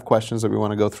us 5 questions that we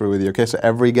want to go through with you. Okay, so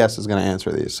every guest is going to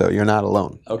answer these, so you're not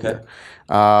alone. Okay.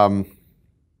 But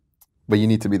you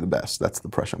need to be the best. That's the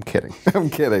pressure. I'm kidding. I'm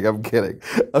kidding.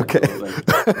 Okay.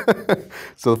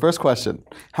 So the first question: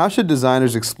 how should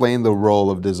designers explain the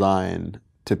role of design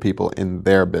to people in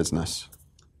their business?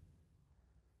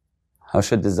 How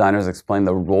should designers explain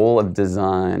the role of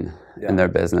design in their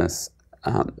business?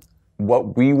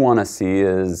 What we want to see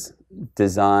is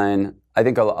design. I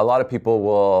think a lot of people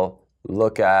will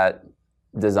look at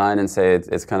design and say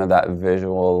it's kind of that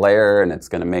visual layer and it's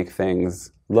going to make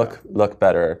things look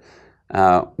better.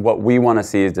 What we want to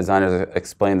see is designers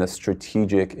explain the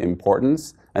strategic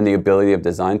importance and the ability of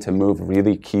design to move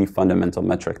really key fundamental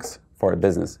metrics for a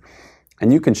business.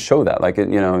 And you can show that,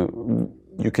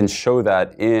 you can show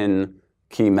that in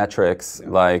key metrics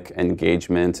like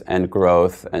engagement and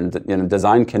growth, and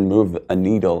design can move a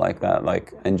needle like that,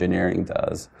 like engineering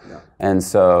does. And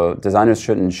so designers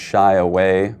shouldn't shy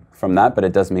away from that, but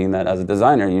it does mean that as a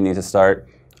designer you need to start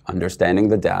understanding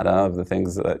the data of the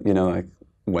things that, like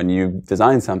when you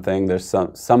design something there's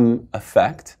some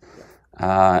effect,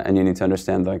 and you need to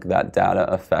understand like that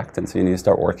data effect, and so you need to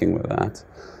start working with that.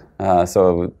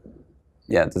 So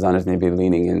designers need to be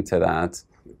leaning into that,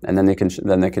 and then they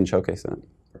can showcase it.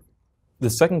 The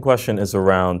second question is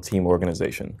around team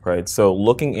organization, right? So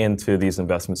looking into these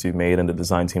investments you've made and the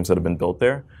design teams that have been built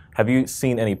there, have you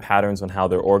seen any patterns on how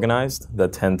they're organized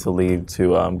that tend to lead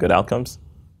to good outcomes?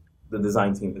 The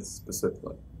design team is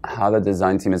specifically. How the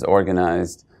design team is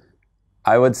organized,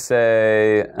 I would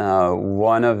say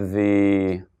one of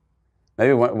the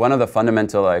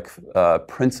fundamental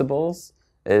principles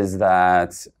is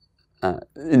that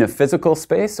in a physical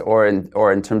space or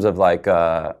in terms of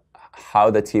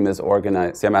how the team is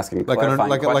organized. See, I'm asking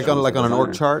clarifying questions. Like on an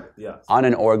org chart? Yeah. On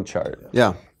an org chart.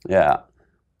 Yeah. Yeah.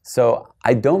 So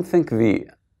I don't think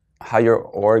how you're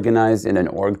organized in an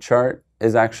org chart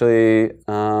is actually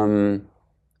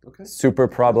super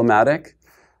problematic,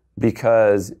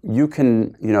 because you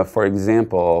can, for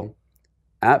example,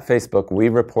 at Facebook, we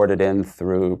reported in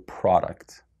through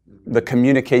product. The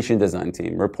communication design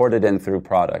team reported in through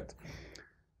product.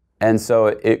 And so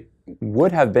it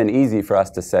would have been easy for us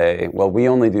to say, well, we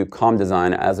only do comm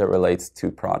design as it relates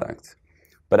to product.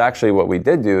 But actually what we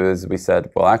did do is we said,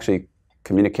 well, actually,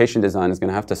 communication design is going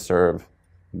to have to serve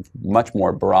much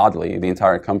more broadly the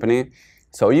entire company.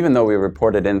 So even though we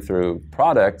reported in through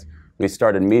product, we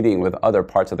started meeting with other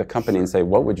parts of the company and say,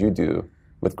 what would you do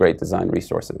with great design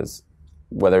resources,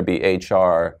 whether it be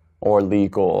HR or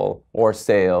legal or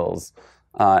sales?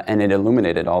 And it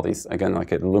illuminated all these, again,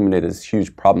 it illuminated this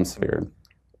huge problem sphere.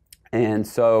 And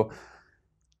so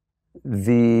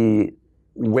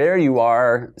where you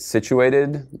are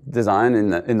situated, design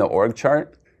in the org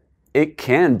chart, it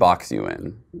can box you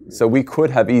in. So we could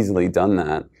have easily done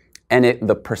that. And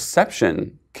the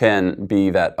perception can be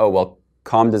that, oh, well,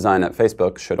 comm design at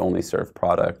Facebook should only serve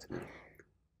product.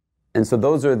 And so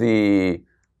those are the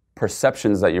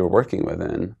perceptions that you're working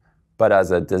within. But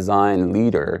as a design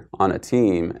leader on a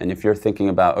team, and if you're thinking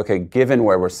about, okay, given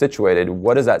where we're situated,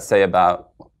 what does that say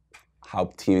about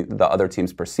how the other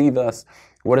teams perceive us?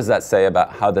 What does that say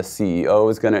about how the CEO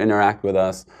is going to interact with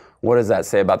us? What does that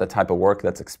say about the type of work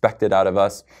that's expected out of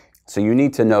us? So you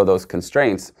need to know those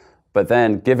constraints. But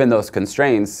then, given those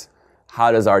constraints,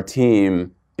 how does our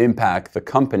team impact the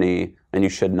company? And you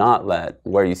should not let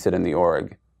where you sit in the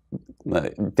org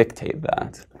dictate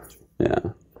that.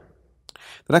 Yeah.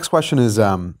 The next question is,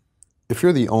 if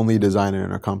you're the only designer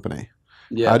in a company,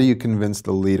 how do you convince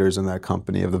the leaders in that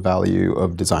company of the value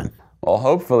of design? Well,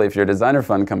 hopefully, if you're a designer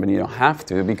fund company, you don't have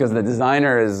to, because the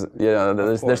designer is,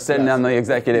 they're sitting on the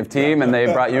executive team, and they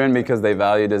brought you in because they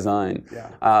value design.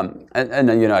 Yeah. And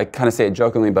I kind of say it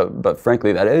jokingly, but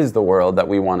frankly, that is the world that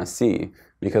we want to see,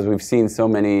 because we've seen so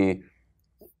many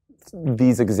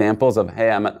these examples of, hey,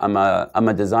 I'm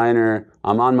a designer,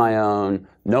 I'm on my own,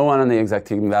 no one on the exec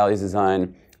team values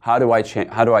design. How do I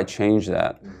change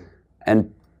that?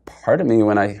 And part of me,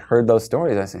 when I heard those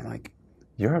stories, I say,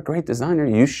 you're a great designer.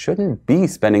 You shouldn't be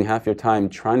spending half your time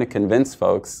trying to convince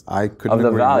folks of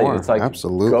the value. More. It's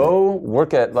absolutely. Go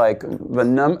work at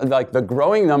the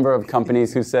growing number of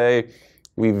companies who say,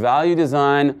 We value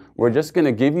design. We're just going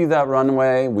to give you that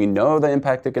runway. We know the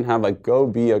impact it can have. Like, go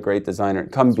be a great designer.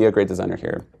 Come be a great designer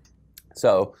here.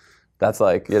 So that's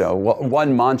like,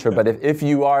 one mantra. But if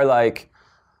you are like,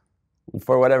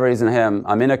 for whatever reason, hey,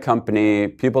 I'm in a company,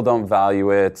 people don't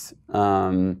value it,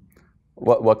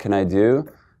 what can I do?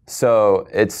 So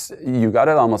you got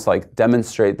to almost like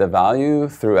demonstrate the value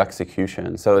through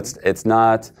execution. So it's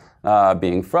not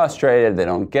being frustrated, they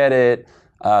don't get it.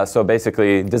 So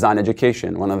basically, design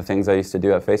education. One of the things I used to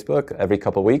do at Facebook, every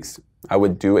couple weeks, I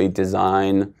would do a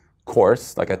design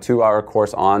course, like a 2-hour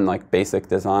course on like basic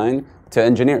design to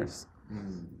engineers,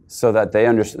 so that they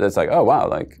understand. It's like, oh wow,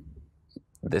 like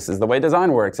this is the way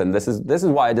design works, and this is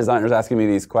why a designer's asking me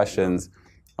these questions.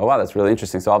 Oh wow, that's really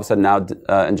interesting. So all of a sudden now,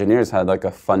 engineers had like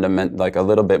a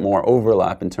little bit more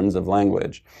overlap in terms of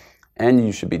language, and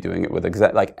you should be doing it with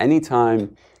like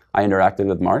anytime I interacted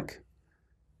with Mark.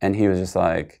 And he was just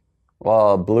like,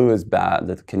 well, blue is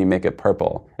bad. Can you make it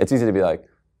purple? It's easy to be like,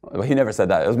 well, he never said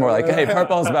that. It was more like, hey,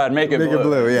 purple is bad. Make it blue. Make it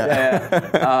blue,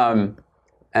 yeah.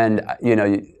 And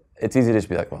it's easy to just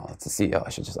be like, well, it's a CEO.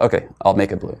 I should just, okay, I'll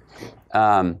make it blue.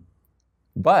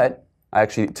 But I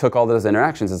actually took all those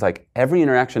interactions. It's like every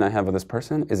interaction I have with this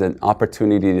person is an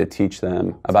opportunity to teach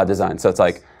them about design. So it's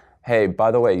like, hey, by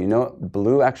the way,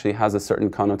 blue actually has a certain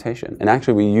connotation. And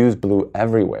actually we use blue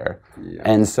everywhere. Yeah.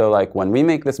 And so like when we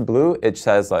make this blue, it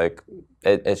says like,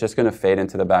 it's just gonna fade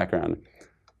into the background.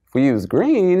 If we use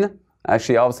green,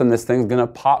 actually all of a sudden this thing's gonna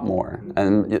pop more.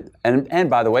 And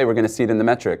by the way, we're gonna see it in the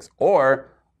metrics.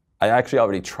 Or I actually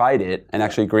already tried it, and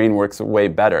actually green works way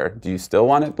better. Do you still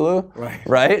want it blue?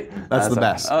 Right? That's the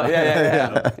best. Oh,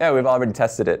 yeah. Yeah, we've already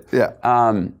tested it. Yeah.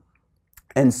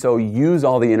 And so use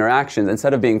all the interactions.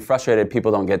 Instead of being frustrated,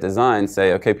 people don't get design,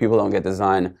 say, okay, people don't get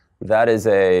design. That is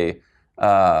a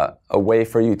way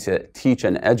for you to teach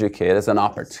and educate. It's an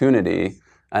opportunity,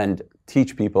 and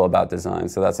teach people about design.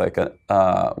 So that's like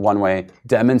one way.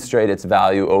 Demonstrate its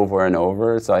value over and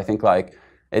over. So I think like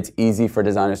it's easy for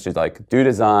designers to like do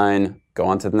design, go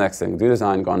on to the next thing, do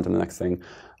design, go on to the next thing.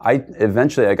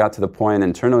 Eventually I got to the point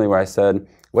internally where I said,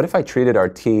 what if I treated our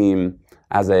team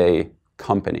as a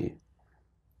company?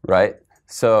 Right?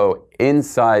 So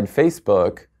inside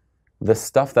Facebook, the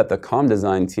stuff that the comm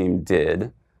design team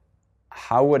did,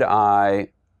 how would I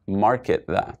market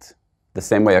that? The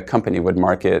same way a company would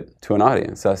market to an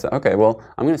audience. So I said, okay, well,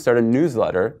 I'm going to start a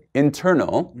newsletter,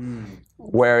 internal,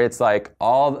 where it's like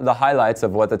all the highlights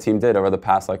of what the team did over the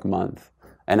past like month.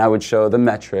 And I would show the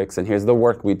metrics, and here's the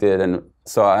work we did. And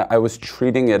so I was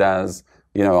treating it as,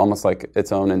 almost like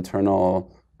its own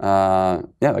internal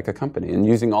like a company, and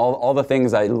using all the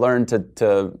things I learned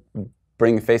to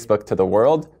bring Facebook to the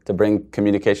world, to bring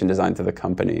communication design to the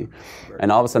company. Right.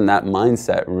 And all of a sudden that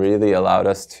mindset really allowed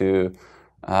us to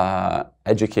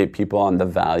educate people on the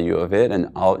value of it. And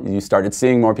you started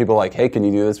seeing more people like, hey, can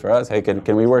you do this for us? Hey,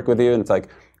 can we work with you? And it's like,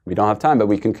 we don't have time, but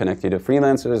we can connect you to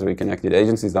freelancers, we connect you to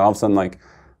agencies. And all of a sudden like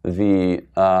the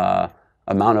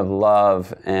amount of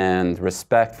love and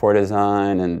respect for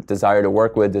design and desire to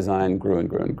work with design grew and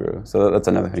grew and grew. So that's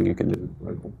another thing you can do.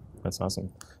 That's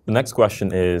awesome. The next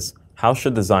question is, how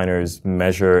should designers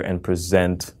measure and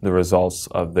present the results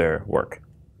of their work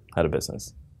at a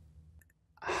business?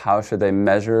 How should they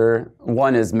measure?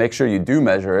 One is make sure you do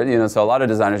measure it. So a lot of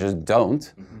designers just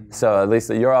don't. So at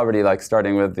least you're already like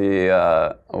starting with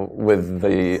the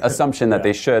assumption that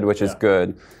they should, which is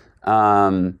good.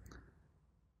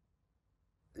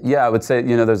 Yeah, I would say,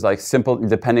 there's like simple,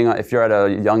 depending on if you're at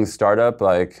a young startup,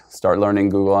 like start learning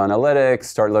Google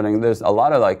Analytics, there's a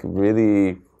lot of like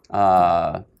really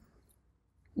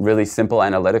simple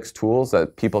analytics tools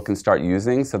that people can start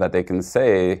using so that they can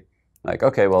say like,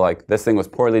 okay, well, like this thing was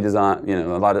poorly designed.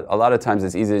 A lot of times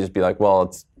it's easy to just be like, well,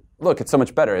 it's so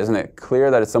much better. Isn't it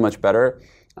clear that it's so much better?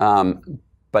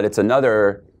 But it's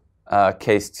another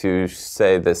case to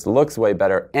say this looks way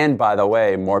better, and by the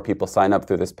way, more people sign up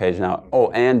through this page now. Oh,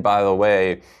 and by the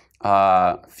way,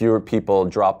 fewer people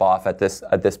drop off at this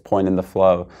point in the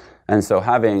flow. And so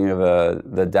having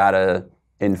the data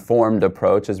informed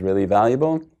approach is really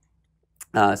valuable.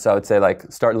 So I would say like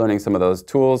start learning some of those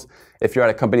tools. If you're at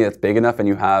a company that's big enough and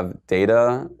you have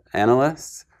data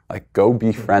analysts, like go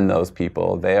befriend those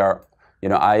people. They are,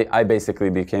 I basically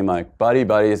became like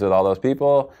buddies with all those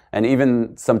people. And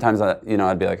even sometimes, I'd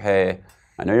be like, hey,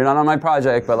 I know you're not on my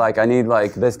project, but like I need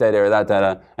like this data or that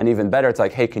data. And even better, it's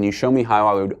like, hey, can you show me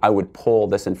how I would pull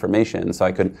this information so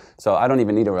I don't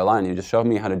even need to rely on you. Just show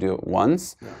me how to do it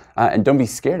once. And don't be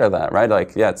scared of that, right?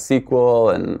 Like, yeah, it's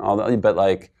SQL and all that, but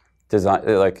like design,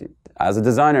 like as a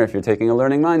designer, if you're taking a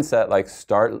learning mindset, like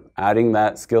start adding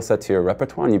that skill set to your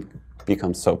repertoire, and you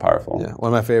becomes so powerful. Yeah,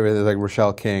 one of my favorites is like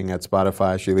Rochelle King at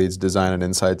Spotify. She leads design and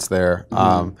insights there,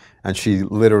 and she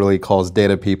literally calls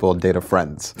data people data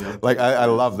friends. Like I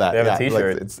love that. They have a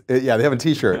T-shirt. Like they have a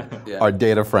T-shirt. Our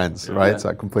data friends, right? So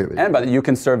I completely. And but you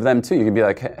can serve them too. You can be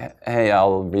like, hey,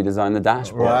 I'll redesign the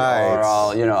dashboard, Right.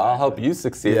 or I'll help you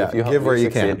succeed if you help give where me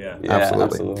you succeed. can. Yeah,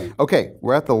 Absolutely. Okay,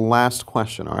 we're at the last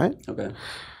question. All right. Okay.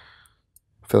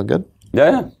 Feeling good?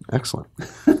 Yeah. Excellent.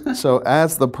 So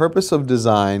as the purpose of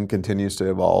design continues to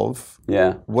evolve,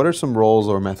 Yeah. what are some roles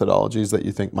or methodologies that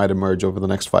you think might emerge over the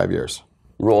next 5 years?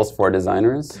 Roles for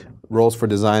designers. Roles for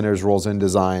designers, roles in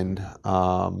design.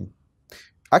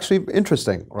 Actually,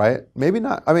 interesting, right? Maybe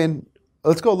not. I mean,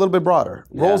 let's go a little bit broader.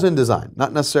 Roles in design,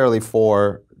 not necessarily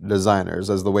for designers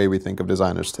as the way we think of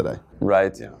designers today.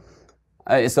 Right. Yeah.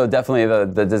 So definitely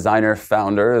the designer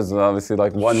founder is obviously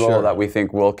like one role that we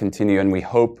think will continue, and we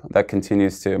hope that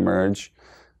continues to emerge.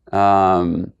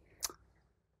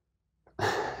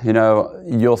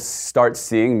 You'll start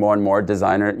seeing more and more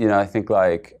designer. I think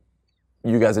like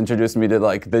you guys introduced me to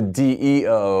like the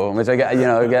DEO, which I get.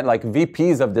 Again, like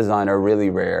VPs of design are really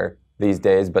rare these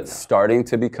days, but starting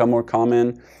to become more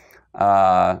common.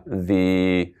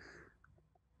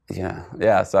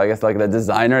 So I guess like the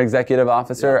designer executive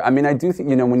officer. I mean, I do think,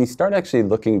 when you start actually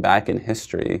looking back in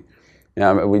history,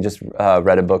 we just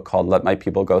read a book called Let My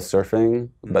People Go Surfing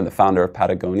by the founder of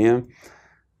Patagonia.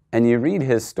 And you read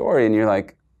his story and you're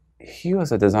like, he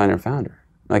was a designer founder.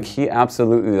 Like he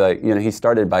absolutely he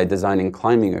started by designing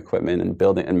climbing equipment and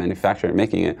building and manufacturing and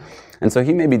making it. And so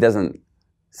he maybe doesn't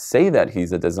say that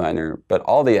he's a designer, but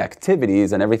all the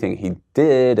activities and everything he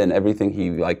did and everything he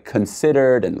like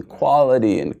considered and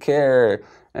quality and care,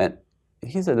 and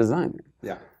he's a designer.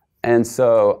 Yeah. And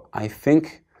so I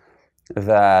think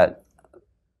that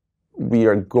we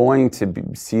are going to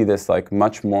see this like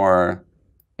much more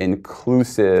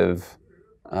inclusive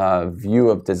view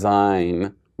of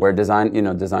design, where design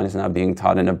is now being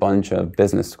taught in a bunch of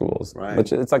business schools,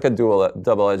 which it's like a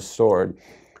double-edged sword.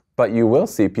 But you will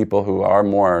see people who are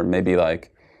more maybe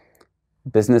like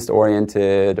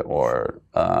business-oriented or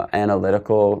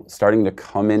analytical starting to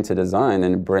come into design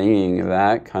and bringing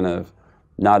that kind of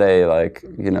not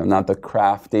the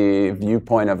crafty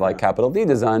viewpoint of like capital D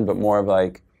design, but more of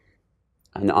like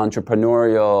an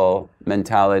entrepreneurial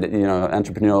mentality,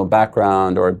 entrepreneurial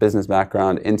background or a business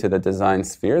background into the design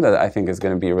sphere that I think is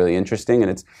going to be really interesting.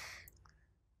 And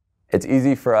it's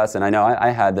easy for us, and I know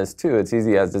I had this too. It's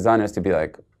easy as designers to be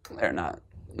like, they're not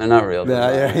real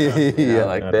designers.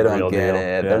 Like they don't get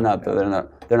it. They're not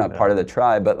part of the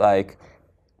tribe. But like,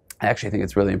 I actually think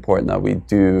it's really important that we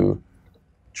do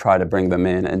try to bring them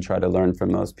in and try to learn from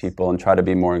those people and try to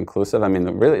be more inclusive. I mean,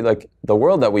 really, like the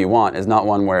world that we want is not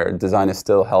one where design is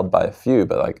still held by a few,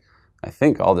 but like I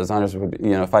think all designers would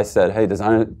be, if I said, hey,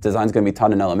 design's going to be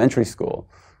taught in elementary school,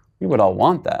 we would all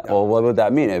want that. Yeah. Well, what would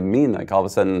that mean? It would mean like all of a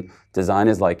sudden design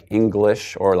is like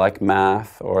English or like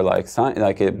math or like science,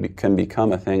 like it can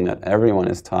become a thing that everyone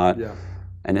is taught. Yeah.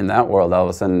 And in that world, all of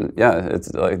a sudden,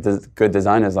 it's like good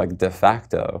design is like de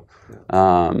facto.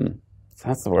 Yeah. So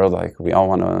that's the world like we all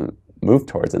want to move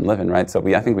towards and live in, right? So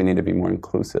I think we need to be more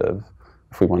inclusive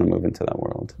if we want to move into that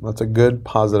world. That's a good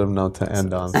positive note to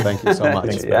end on. Thank you so much.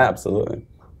 Thanks, yeah, absolutely.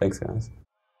 Thanks, guys.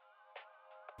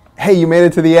 Hey, you made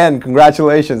it to the end.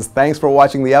 Congratulations. Thanks for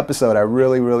watching the episode. I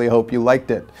really, really hope you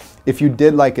liked it. If you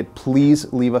did like it,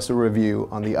 please leave us a review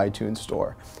on the iTunes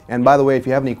store. And by the way, if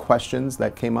you have any questions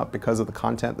that came up because of the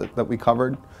content that we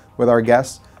covered with our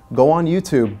guests, go on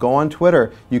YouTube, go on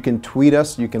Twitter. You can tweet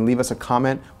us, you can leave us a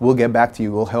comment. We'll get back to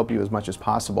you. We'll help you as much as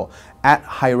possible. At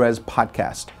HighRes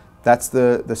Podcast. That's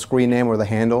the screen name or the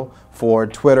handle for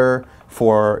Twitter,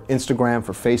 for Instagram,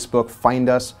 for Facebook. Find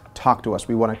us. Talk to us.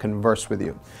 We want to converse with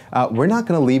you. We're not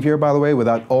going to leave here, by the way,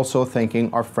 without also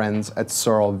thanking our friends at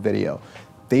Searle Video.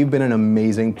 They've been an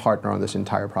amazing partner on this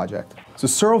entire project. So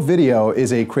Searle Video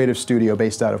is a creative studio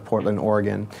based out of Portland,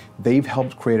 Oregon. They've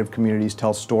helped creative communities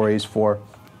tell stories for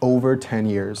over 10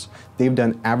 years. They've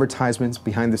done advertisements,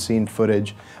 behind the scene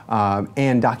footage,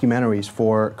 and documentaries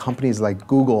for companies like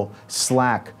Google,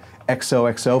 Slack,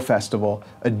 XOXO Festival,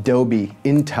 Adobe,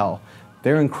 Intel.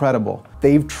 They're incredible.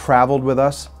 They've traveled with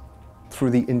us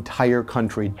through the entire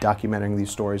country documenting these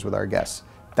stories with our guests.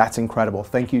 That's incredible.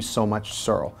 Thank you so much,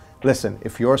 Searle. Listen,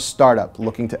 if you're a startup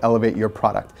looking to elevate your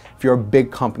product, if you're a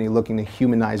big company looking to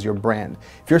humanize your brand,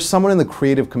 if you're someone in the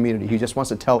creative community who just wants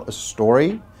to tell a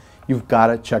story, you've got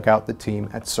to check out the team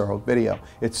at Searle Video.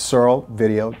 It's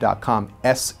searlevideo.com,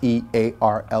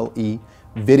 S-E-A-R-L-E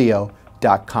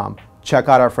video.com. Check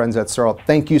out our friends at Searle.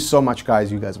 Thank you so much,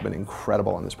 guys. You guys have been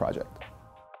incredible on this project.